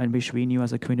 and wish we knew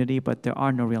as a community, but there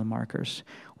are no real markers.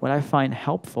 What I find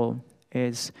helpful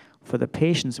is for the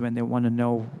patients when they want to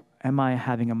know, am I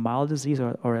having a mild disease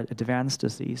or an advanced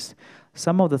disease?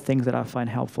 Some of the things that I find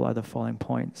helpful are the following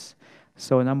points.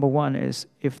 So number 1 is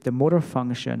if the motor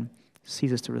function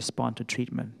ceases to respond to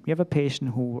treatment. You have a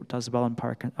patient who does well on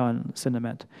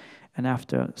Cinemet, and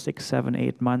after 6, 7,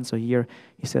 8 months or a year,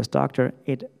 he says, "Doctor,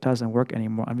 it doesn't work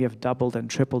anymore. And we have doubled and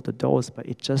tripled the dose, but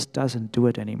it just doesn't do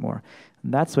it anymore."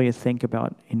 And that's where you think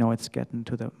about, it's getting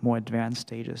to the more advanced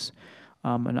stages.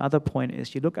 Another point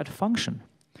is you look at function.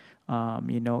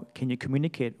 Can you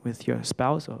communicate with your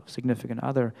spouse or significant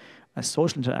other?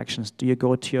 Social interactions. Do you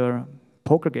go to your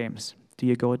poker games? Do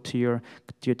you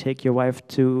take your wife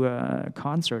to a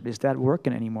concert? Is that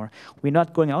working anymore? We're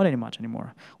not going out much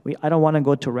anymore. I don't want to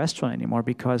go to a restaurant anymore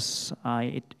because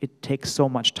it takes so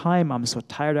much time. I'm so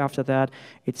tired after that.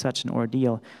 It's such an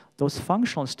ordeal. Those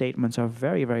functional statements are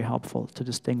very, very helpful to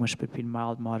distinguish between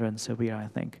mild, moderate, and severe, I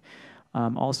think.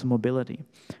 Also mobility.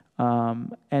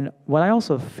 And what I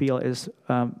also feel is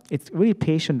it's really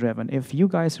patient-driven. If you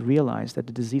guys realize that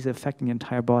the disease is affecting the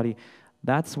entire body,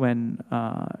 that's when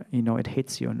it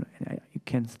hits you, and you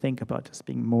can think about this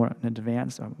being more an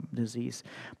advanced disease,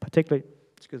 particularly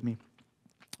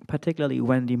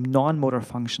when the non-motor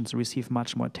functions receive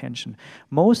much more attention.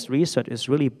 Most research is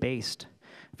really based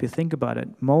If you think about it,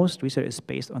 most research is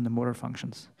based on the motor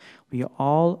functions. We are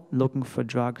all looking for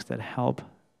drugs that help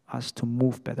us to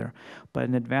move better. But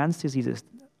in advanced diseases,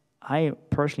 I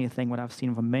personally think what I've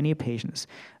seen from many patients,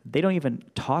 they don't even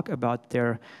talk about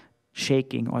their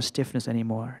shaking or stiffness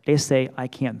anymore. They say, I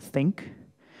can't think.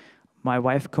 My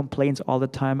wife complains all the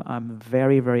time, I'm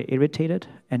very, very irritated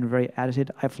and very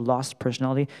agitated. I've lost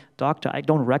personality. Doctor, I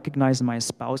don't recognize my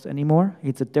spouse anymore.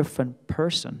 It's a different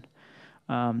person.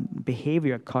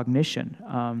 Behavior, cognition,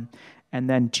 and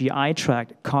then GI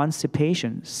tract,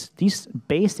 constipation. These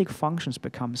basic functions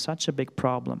become such a big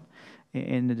problem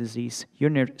in the disease.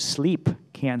 Sleep,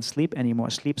 can't sleep anymore,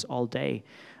 sleeps all day.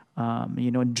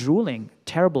 Drooling,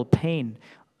 terrible pain.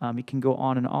 It can go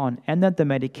on. And that the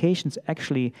medications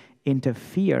actually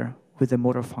interfere with the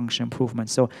motor function improvement.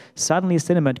 So suddenly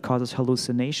cinnamon causes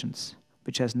hallucinations,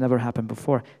 which has never happened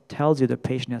before. Tells you the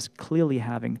patient is clearly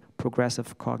having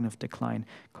progressive cognitive decline.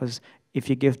 Because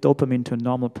if you give dopamine to a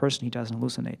normal person, he doesn't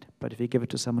hallucinate. But if you give it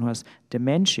to someone who has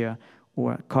dementia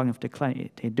or cognitive decline,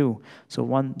 they do. So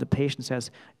the patient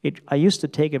says, I used to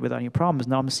take it without any problems,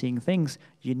 now I'm seeing things.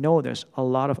 There's a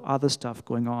lot of other stuff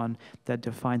going on that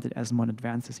defines it as more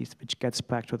advanced disease, which gets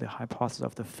back to the hypothesis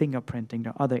of the fingerprinting,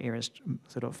 the other areas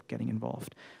sort of getting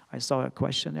involved. I saw a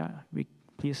question,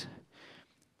 please.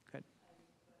 Good.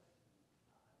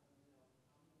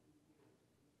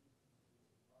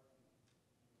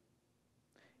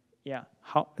 Yeah,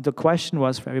 the question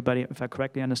was for everybody, if I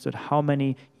correctly understood, how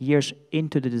many years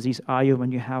into the disease are you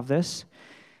when you have this?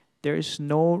 There is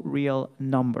no real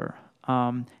number.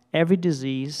 Every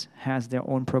disease has their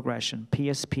own progression,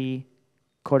 PSP,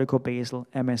 corticobasal,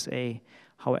 MSA.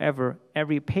 However,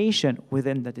 every patient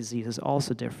within the disease is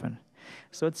also different.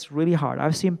 So it's really hard.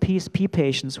 I've seen PSP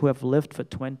patients who have lived for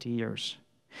 20 years.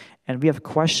 And we have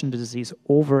questioned the disease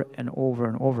over and over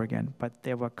and over again, but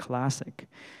they were classic.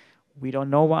 We don't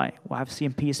know why. Well, I've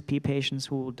seen PSP patients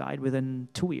who died within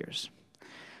 2 years.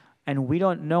 And we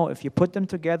don't know, if you put them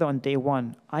together on day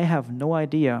one, I have no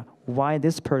idea why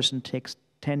this person takes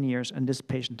 10 years and this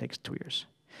patient takes 2 years.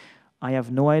 I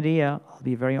have no idea, I'll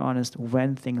be very honest,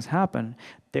 when things happen.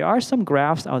 There are some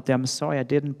graphs out there. I'm sorry I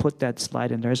didn't put that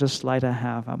slide in. There's a slide I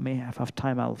have. I may have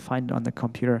time. I'll find it on the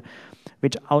computer,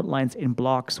 which outlines in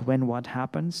blocks when what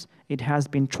happens. It has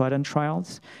been tried in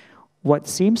trials. What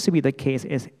seems to be the case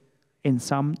is in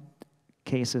some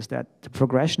cases that the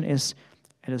progression is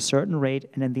at a certain rate,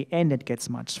 and in the end it gets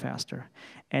much faster.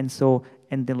 And so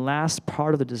in the last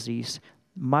part of the disease,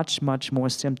 much, much more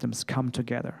symptoms come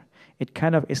together. It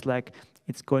kind of is like,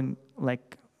 it's going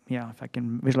like, if I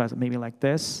can visualize it, maybe like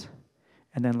this,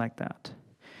 and then like that.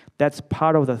 That's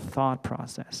part of the thought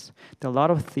process. There are a lot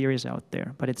of theories out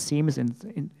there, but it seems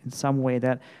in some way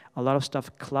that a lot of stuff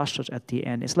clusters at the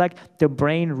end. It's like the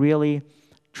brain really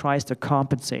tries to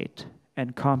compensate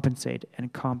and compensate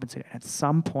and compensate. At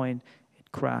some point,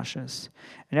 it crashes.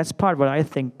 And that's part of what I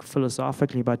think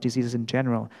philosophically about diseases in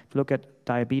general. If you look at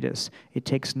diabetes, it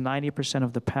takes 90%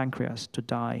 of the pancreas to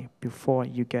die before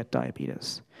you get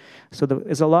diabetes. So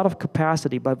there's a lot of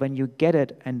capacity, but when you get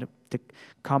it and the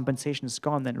compensation is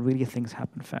gone, then really things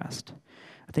happen fast.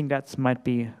 I think that might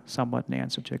be somewhat an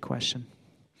answer to your question.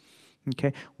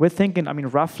 Okay, we're thinking,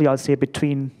 roughly, I'll say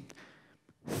between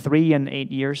 3 and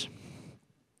 8 years.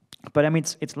 But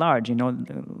it's large,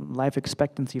 life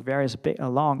expectancy varies a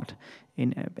lot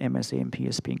in MSA and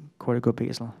PSP,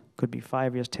 corticobasal. Could be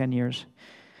 5 years, 10 years,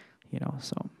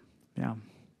 so, yeah.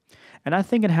 And I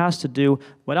think it has to do,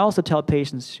 what I also tell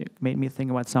patients, made me think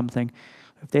about something.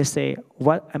 If they say,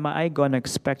 what am I going to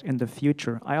expect in the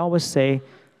future? I always say,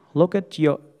 look at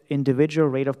your individual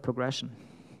rate of progression.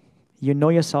 You know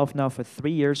yourself now for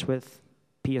 3 years with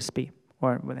PSP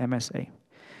or with MSA.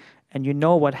 And you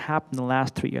know what happened in the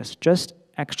last 3 years. Just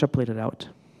extrapolate it out.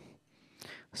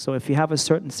 So if you have a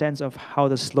certain sense of how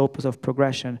the slope is of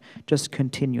progression, just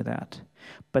continue that.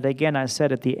 But again, I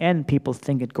said at the end, people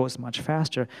think it goes much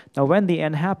faster. Now, when the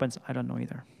end happens, I don't know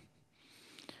either.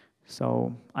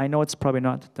 So I know it's probably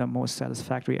not the most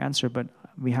satisfactory answer, but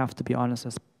we have to be honest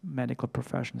as medical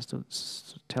professionals to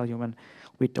tell you when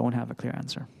we don't have a clear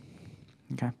answer.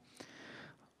 Okay?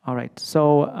 All right,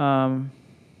 so...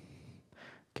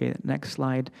 Okay, next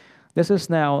slide. This is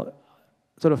now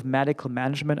sort of medical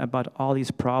management about all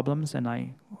these problems, and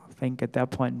I think at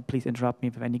that point, please interrupt me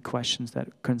if you have any questions that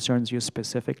concerns you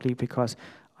specifically, because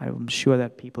I'm sure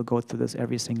that people go through this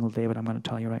every single day, but I'm going to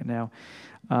tell you right now.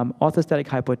 Orthostatic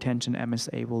hypotension,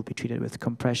 MSA, will be treated with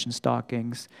compression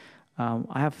stockings.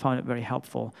 I have found it very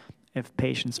helpful if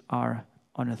patients are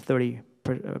on a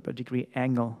 30-degree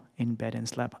angle in bed and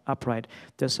slept upright.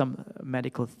 There's some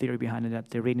medical theory behind it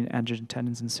that the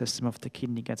renin-angiotensin system of the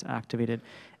kidney gets activated,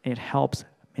 and it helps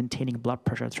maintaining blood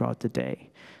pressure throughout the day.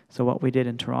 So what we did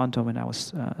in Toronto when I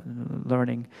was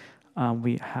learning,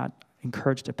 we had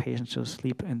encouraged the patients to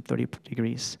sleep in 30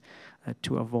 degrees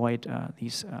to avoid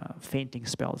these fainting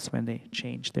spells when they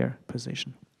change their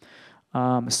position.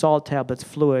 Salt tablets,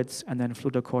 fluids, and then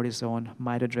fluorocortisone,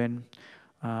 midodrine,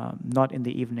 not in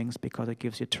the evenings because it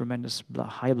gives you tremendous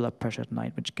high blood pressure at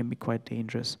night, which can be quite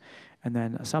dangerous. And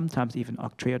then sometimes even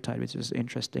octreotide, which is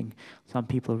interesting. Some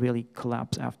people really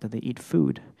collapse after they eat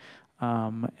food.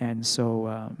 And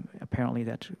so apparently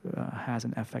that has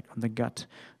an effect on the gut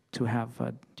to have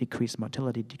decreased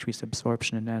motility, decreased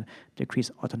absorption, and then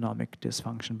decreased autonomic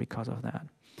dysfunction because of that.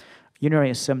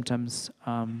 Urinary symptoms,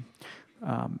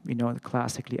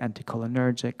 classically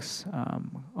anticholinergics,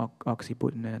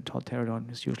 oxybutynin and tolterodone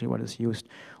is usually what is used.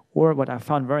 Or what I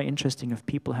found very interesting, if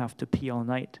people have to pee all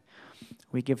night,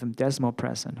 we give them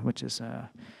desmopressin, which is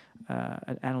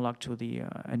an analog to the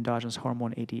endogenous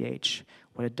hormone ADH.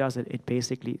 What it does, it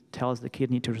basically tells the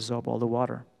kidney to resorb all the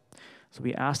water. So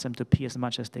we ask them to pee as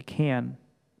much as they can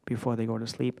before they go to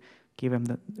sleep, give them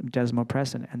the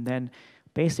desmopressin, and then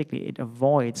basically it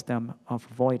avoids them of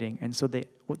voiding. And so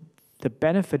the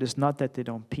benefit is not that they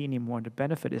don't pee anymore. The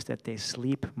benefit is that they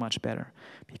sleep much better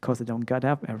because they don't get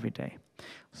up every day.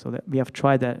 So that we have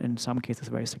tried that in some cases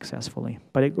very successfully.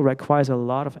 But it requires a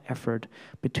lot of effort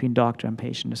between doctor and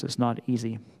patient. This is not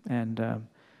easy, and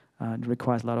it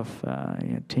requires a lot of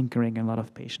tinkering and a lot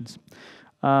of patience.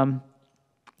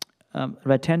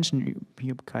 Retention,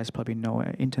 you guys probably know,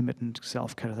 intermittent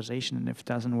self-catheterization, and if it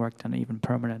doesn't work, then even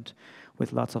permanent,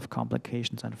 with lots of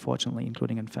complications, unfortunately,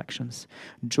 including infections.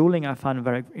 Drooling, I found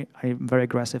I'm very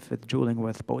aggressive with drooling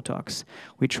with Botox.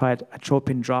 We tried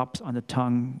atropine drops on the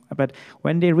tongue, but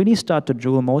when they really start to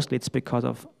drool, mostly it's because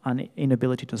of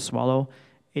inability to swallow.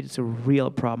 It's a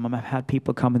real problem. I've had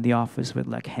people come in the office with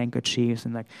like handkerchiefs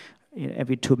and like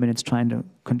every 2 minutes trying to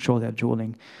control their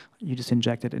drooling. You just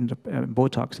inject it into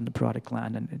Botox in the parotid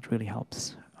gland, and it really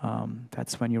helps.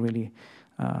 That's when you really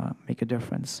make a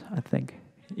difference, I think.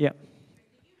 Yeah.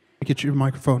 Get your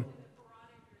microphone.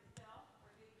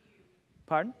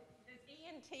 Pardon? Does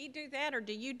ENT do that, or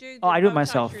do you do the I do it Botox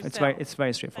myself. yourself? It's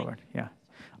very straightforward. Yeah.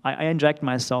 I inject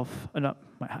myself. No,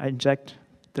 I inject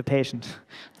the patient,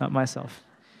 not myself.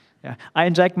 Yeah, I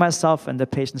inject myself and the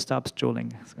patient stops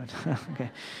drooling. That's good.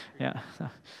 Okay, yeah, so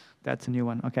that's a new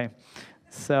one. Okay,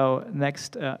 so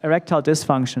next, erectile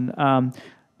dysfunction.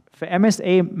 For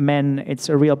MSA men, it's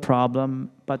a real problem,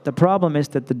 but the problem is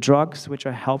that the drugs which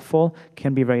are helpful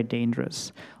can be very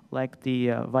dangerous. Like the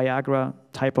Viagra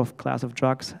type of class of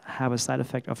drugs have a side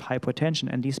effect of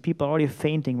hypotension, and these people are already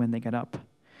fainting when they get up.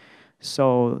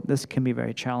 So this can be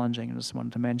very challenging. I just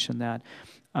wanted to mention that.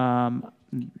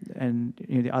 And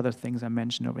the other things I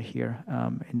mentioned over here,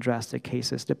 in drastic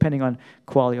cases, depending on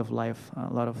quality of life,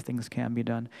 a lot of things can be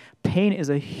done. Pain is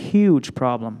a huge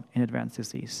problem in advanced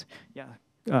disease. Yeah.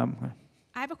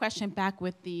 I have a question back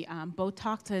with the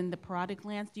Botox and the parotid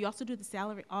glands. Do you also do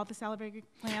all the salivary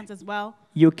glands as well?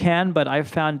 You can, but I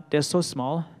found they're so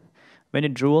small. When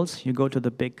it drools, you go to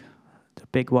the big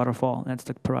waterfall. That's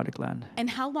the parotid gland. And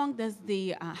how long does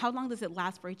it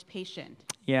last for each patient?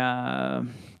 Yeah,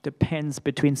 depends,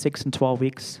 between 6 and 12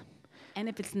 weeks. And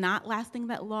if it's not lasting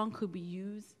that long, could we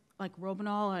use like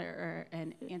Robenol or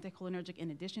an anticholinergic in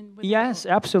addition? With Yes,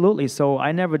 absolutely. So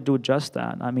I never do just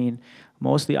that. I mean,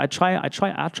 mostly I try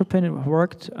atropine, it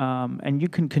worked, and you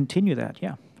can continue that.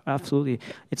 Yeah, absolutely.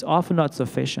 It's often not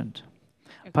sufficient.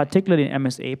 Okay. Particularly in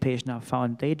MSA patients, I've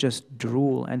found they just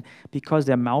drool, and because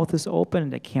their mouth is open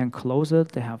and they can't close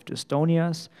it, they have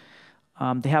dystonias.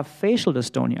 They have facial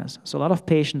dystonias. So a lot of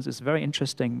patients, it's very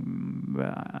interesting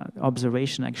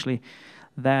observation actually,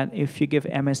 that if you give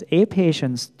MSA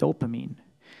patients dopamine,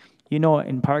 you know,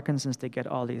 in Parkinson's they get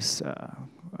all these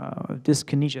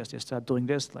dyskinesias. They start doing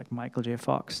this like Michael J.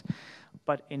 Fox.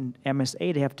 But in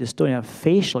MSA they have dystonia,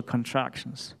 facial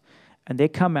contractions. And they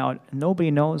come out,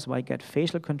 nobody knows why I get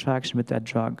facial contraction with that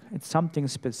drug. It's something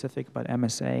specific about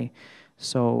MSA.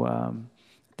 So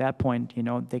at that point, you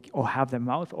know, they have their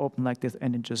mouth open like this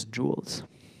and it just drools,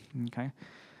 okay?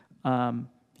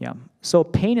 Yeah, so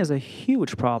pain is a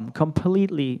huge problem,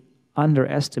 completely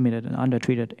underestimated and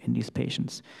undertreated in these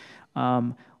patients.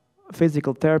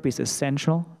 Physical therapy is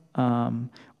essential.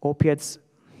 Opiates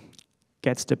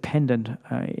gets dependent.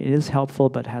 It is helpful,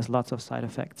 but has lots of side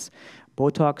effects.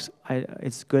 Botox,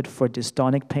 it's good for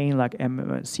dystonic pain, like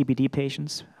CBD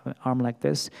patients, an arm like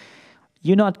this.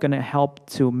 You're not going to help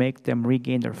to make them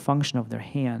regain their function of their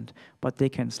hand, but they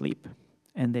can sleep.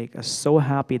 And they are so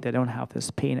happy they don't have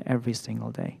this pain every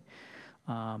single day.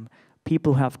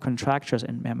 People who have contractures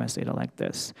in MSA are like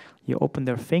this. You open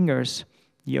their fingers,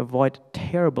 you avoid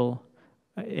terrible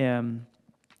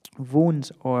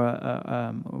wounds or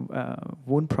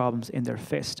wound problems in their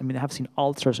fist. I mean, I have seen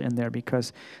ulcers in there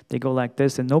because they go like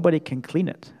this and nobody can clean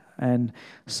it. And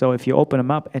so if you open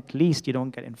them up, at least you don't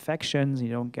get infections,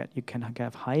 you can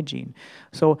have hygiene.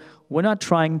 So we're not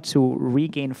trying to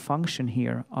regain function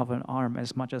here of an arm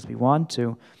as much as we want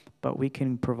to, but we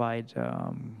can provide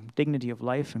dignity of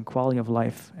life and quality of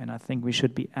life. And I think we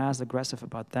should be as aggressive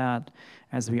about that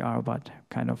as we are about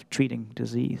kind of treating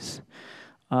disease.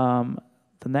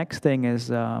 The next thing is,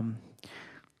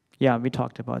 yeah, we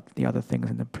talked about the other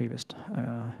things in the previous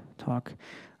talk.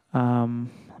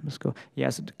 Let's go.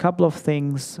 Yes, a couple of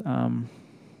things.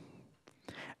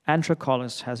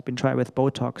 Antracollis has been tried with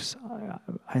Botox.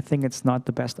 I think it's not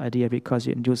the best idea because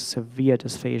you induce severe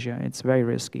dysphagia. It's very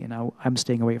risky, and I'm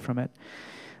staying away from it.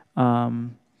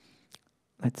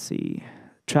 Let's see.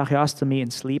 Tracheostomy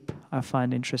in sleep, I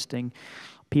find interesting.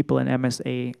 People in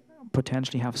MSA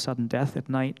potentially have sudden death at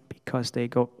night because they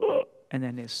go, "Ugh," and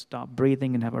then they stop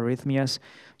breathing and have arrhythmias.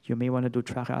 You may want to do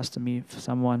tracheostomy for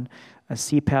someone. A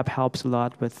CPAP helps a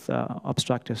lot with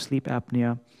obstructive sleep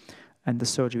apnea and the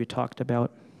surgery we talked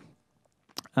about.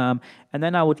 And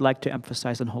then I would like to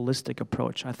emphasize a holistic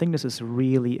approach. I think this is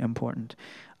really important.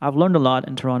 I've learned a lot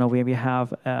in Toronto where we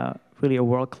have really a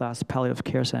world-class palliative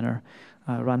care center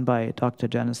run by Dr.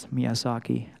 Janice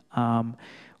Miyazaki,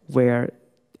 where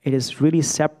it is really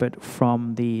separate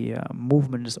from the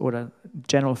movement disorder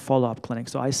general follow-up clinic.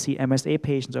 So I see MSA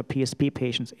patients or PSP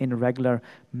patients in regular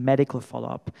medical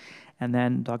follow-up. And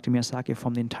then Dr. Miyazaki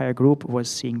from the entire group was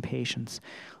seeing patients,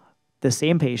 the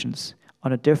same patients,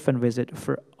 on a different visit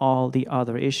for all the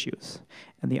other issues.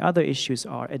 And the other issues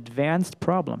are advanced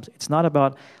problems. It's not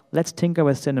about, let's tinker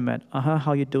with Cinemet,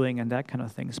 how you doing, and that kind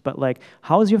of things. But like,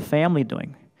 how's your family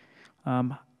doing?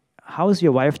 How's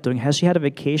your wife doing? Has she had a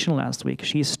vacation last week?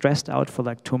 She's stressed out for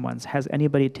like 2 months. Has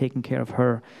anybody taken care of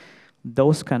her?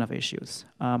 Those kind of issues.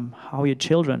 How are your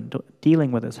children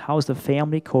dealing with this? How's the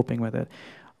family coping with it?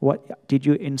 What did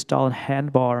you install a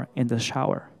hand bar in the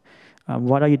shower?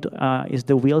 What are you? Is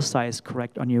the wheel size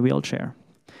correct on your wheelchair?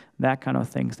 That kind of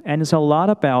things. And it's a lot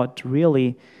about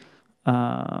really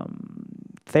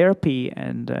therapy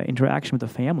and interaction with the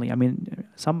family. I mean,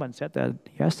 someone said that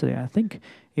yesterday. I think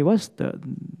it was the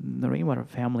Rainwater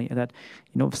family that,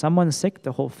 you know, if someone's sick,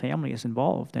 the whole family is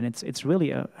involved, and it's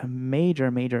really a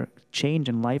major change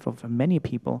in life of many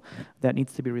people that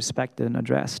needs to be respected and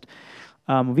addressed.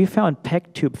 We found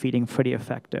PEG tube feeding pretty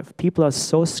effective. People are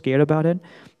so scared about it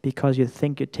because you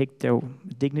think you take their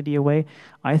dignity away.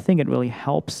 I think it really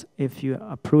helps if you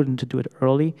are prudent to do it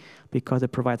early because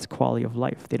it provides quality of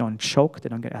life. They don't choke, they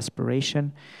don't get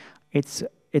aspiration. It's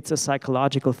a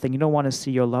psychological thing. You don't want to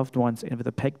see your loved ones in with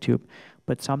a PEG tube,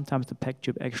 but sometimes the PEG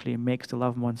tube actually makes the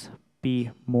loved ones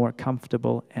be more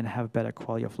comfortable and have better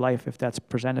quality of life. If that's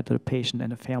presented to the patient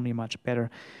and the family much better,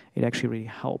 it actually really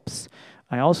helps.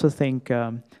 I also think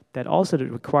that also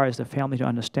it requires the family to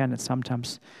understand that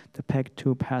sometimes the PEG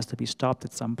tube has to be stopped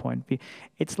at some point.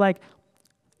 It's like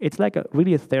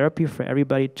really a therapy for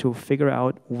everybody to figure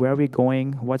out where we're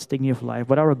going, what's dignity of life,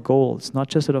 what are our goals, not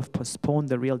just sort of postpone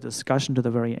the real discussion to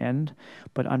the very end,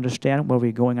 but understand where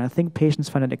we're going. And I think patients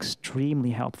find it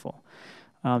extremely helpful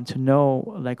to know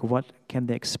like what can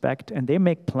they expect, and they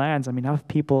make plans. I mean, I have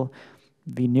people,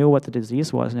 we knew what the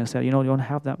disease was, and they said, you know, you don't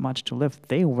have that much to live.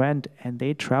 They went and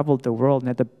they traveled the world and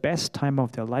had the best time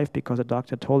of their life because the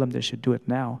doctor told them they should do it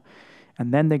now.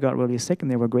 And then they got really sick and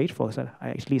they were grateful. They said,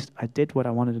 at least I did what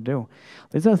I wanted to do.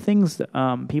 These are things that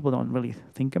people don't really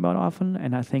think about often,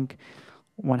 and I think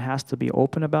one has to be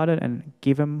open about it and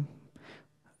give them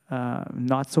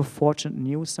not so fortunate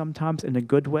news sometimes in a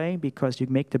good way, because you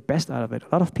make the best out of it. A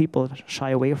lot of people shy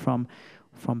away from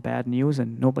bad news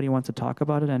and nobody wants to talk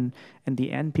about it, and in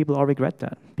the end people all regret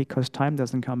that because time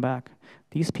doesn't come back.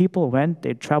 These people went,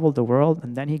 they traveled the world,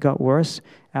 and then he got worse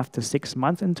after 6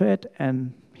 months into it,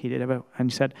 and he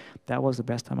said that was the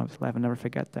best time of his life. I'll never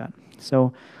forget that.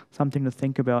 So something to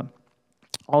think about.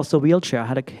 Also wheelchair. I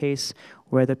had a case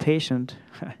where the patient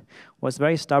was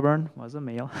very stubborn, was a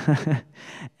male,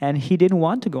 and he didn't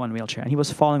want to go on wheelchair, and he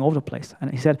was falling over the place.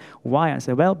 And he said, why? I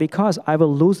said, well, because I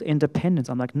will lose independence.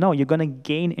 I'm like, no, you're going to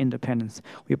gain independence.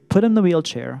 We put him in the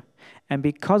wheelchair, and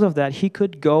because of that, he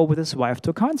could go with his wife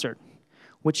to a concert,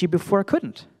 which he before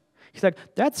couldn't. He's like,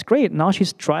 that's great. Now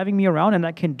she's driving me around and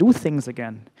I can do things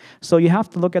again. So you have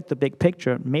to look at the big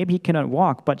picture. Maybe he cannot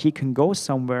walk, but he can go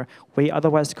somewhere where he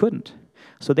otherwise couldn't.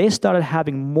 So they started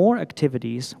having more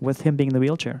activities with him being in the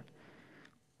wheelchair,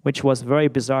 which was very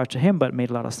bizarre to him, but made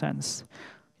a lot of sense.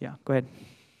 Yeah, go ahead. At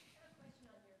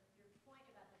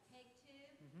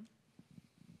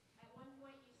one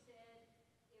point you said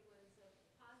it was a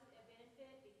positive benefit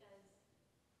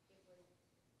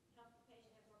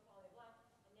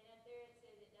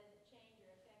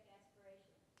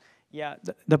Yeah,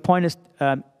 the point is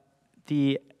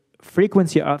the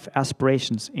frequency of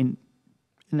aspirations in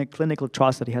a clinical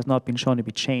trial study has not been shown to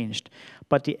be changed,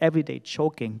 but the everyday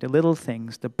choking, the little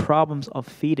things, the problems of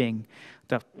feeding,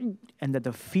 and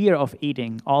the fear of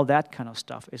eating, all that kind of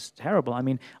stuff is terrible. I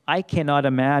mean, I cannot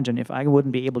imagine if I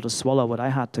wouldn't be able to swallow what I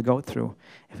had to go through.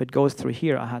 If it goes through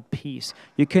here, I had peace.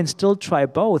 You can still try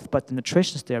both, but the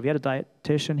nutritionist there, we had a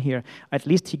dietitian here, at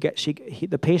least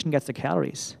the patient gets the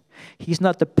calories. He's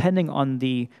not depending on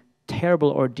the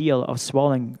terrible ordeal of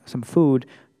swallowing some food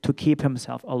to keep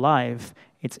himself alive.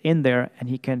 It's in there, and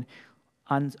he can,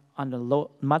 under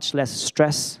much less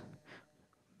stress,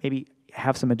 maybe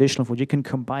have some additional food. You can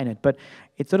combine it, but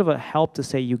it's sort of a help to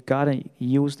say you gotta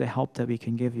use the help that we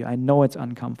can give you. I know it's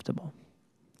uncomfortable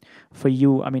for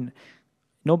you. I mean,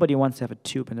 nobody wants to have a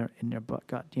tube in their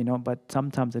gut, you know. But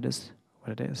sometimes it is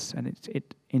what it is, and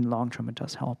it in long term it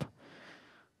does help.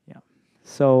 Yeah.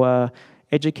 So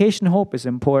education hope is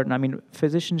important. I mean,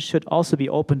 physicians should also be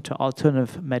open to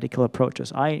alternative medical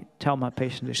approaches. I tell my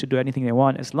patients they should do anything they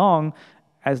want as long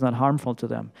as it's not harmful to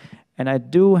them. And I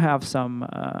do have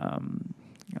some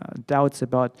doubts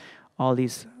about all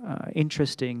these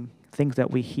interesting things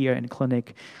that we hear in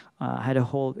clinic. I had a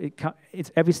whole,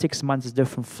 it's every 6 months is a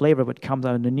different flavor what comes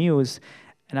out in the news.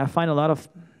 And I find a lot of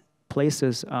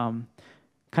places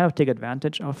kind of take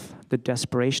advantage of the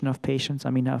desperation of patients. I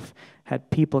mean, I've had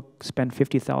people spend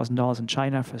 $50,000 in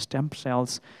China for stem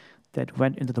cells that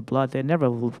went into the blood. They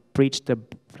never will breach the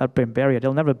blood-brain barrier.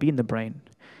 They'll never be in the brain.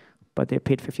 But they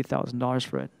paid $50,000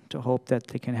 for it to hope that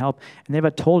they can help. And they never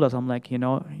told us, I'm like, you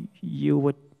know, you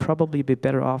would probably be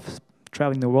better off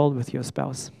traveling the world with your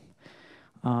spouse.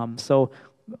 So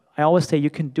I always say you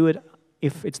can do it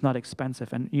if it's not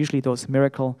expensive. And usually those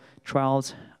miracle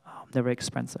trials, they're very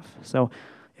expensive. So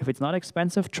if it's not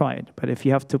expensive, try it. But if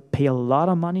you have to pay a lot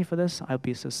of money for this, I'll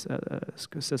be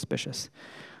suspicious.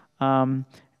 And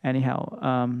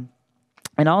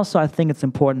also, I think it's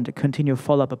important to continue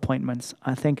follow-up appointments.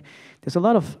 I think there's a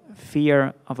lot of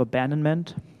fear of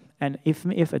abandonment. And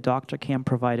if a doctor can't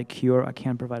provide a cure or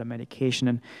can't provide a medication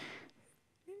and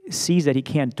sees that he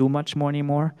can't do much more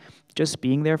anymore, just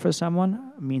being there for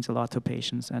someone means a lot to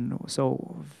patients. And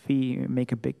so we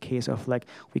make a big case of, like,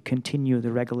 we continue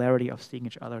the regularity of seeing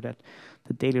each other, that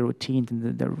the daily routine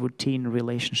and the routine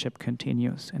relationship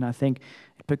continues. And I think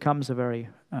it becomes a very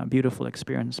beautiful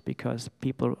experience because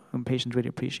people and patients really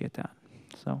appreciate that.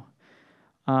 So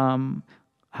I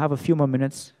have a few more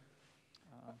minutes.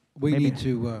 We maybe. need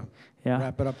to Yeah.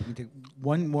 wrap it up. We can take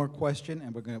one more question,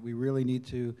 and we really need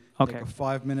to Okay. take a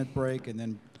 5-minute break, and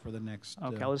then for the next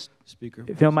speaker. If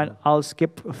you don't mind, I'll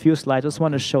skip a few slides. I just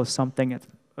want to show something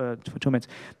for 2 minutes.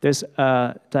 There's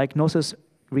diagnosis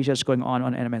research going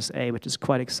on MSA, which is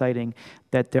quite exciting,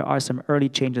 that there are some early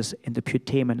changes in the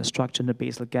putamen, the structure in the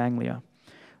basal ganglia,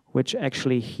 which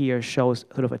actually here shows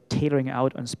sort of a tailoring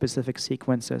out on specific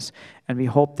sequences. And we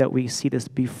hope that we see this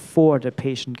before the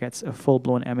patient gets a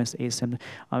full-blown MSA symptom.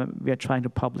 We are trying to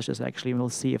publish this actually, and we'll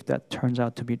see if that turns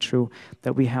out to be true,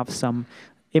 that we have some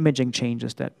imaging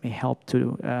changes that may help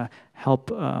to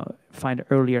find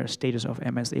earlier stages of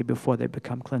MSA before they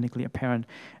become clinically apparent.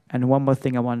 And one more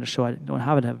thing I wanted to show, I don't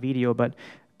have it in a video, but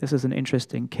this is an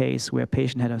interesting case where a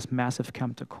patient had a massive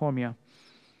camptocormia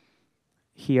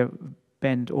here,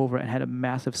 bent over and had a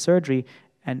massive surgery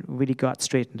and really got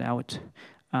straightened out.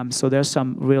 So there's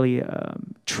some really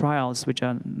trials which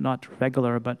are not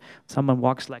regular, but someone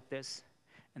walks like this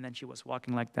and then she was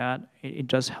walking like that. It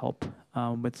does help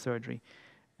with surgery.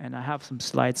 And I have some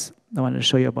slides I wanted to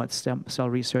show you about stem cell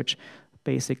research,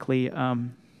 basically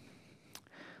about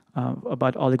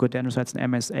oligodendrocytes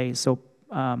and MSA. So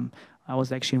I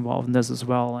was actually involved in this as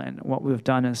well, and what we've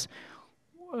done is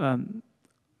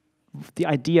the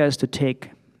idea is to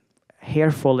take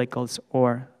hair follicles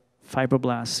or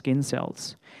fibroblast skin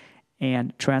cells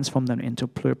and transform them into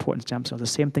pluripotent stem cells, the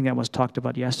same thing that was talked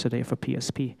about yesterday for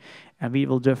PSP. And we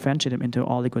will differentiate them into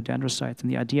oligodendrocytes. And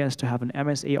the idea is to have an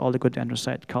MSA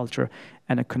oligodendrocyte culture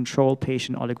and a control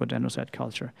patient oligodendrocyte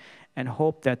culture, and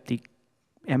hope that the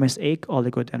MSA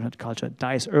oligodendrocyte culture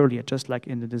dies earlier, just like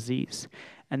in the disease.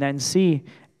 And then see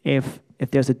if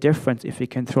there's a difference, if we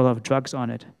can throw a lot of drugs on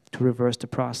it to reverse the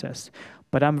process.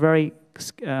 But I'm very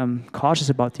cautious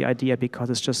about the idea because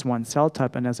it's just one cell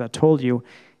type, and as I told you,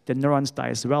 the neurons die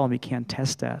as well, and we can't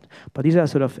test that. But these are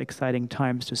sort of exciting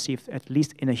times to see if, at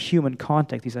least in a human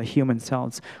context, these are human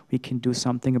cells, we can do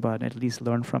something about it, at least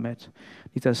learn from it.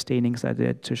 These are stainings I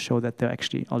did to show that they're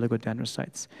actually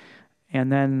oligodendrocytes.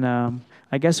 And then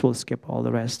I guess we'll skip all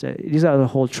the rest. These are the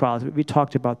whole trials. We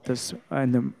talked about this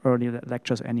in the earlier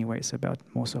lectures anyways, about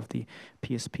most of the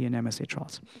PSP and MSA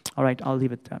trials. All right, I'll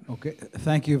leave it there. Okay,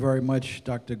 thank you very much,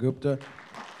 Dr. Gupta.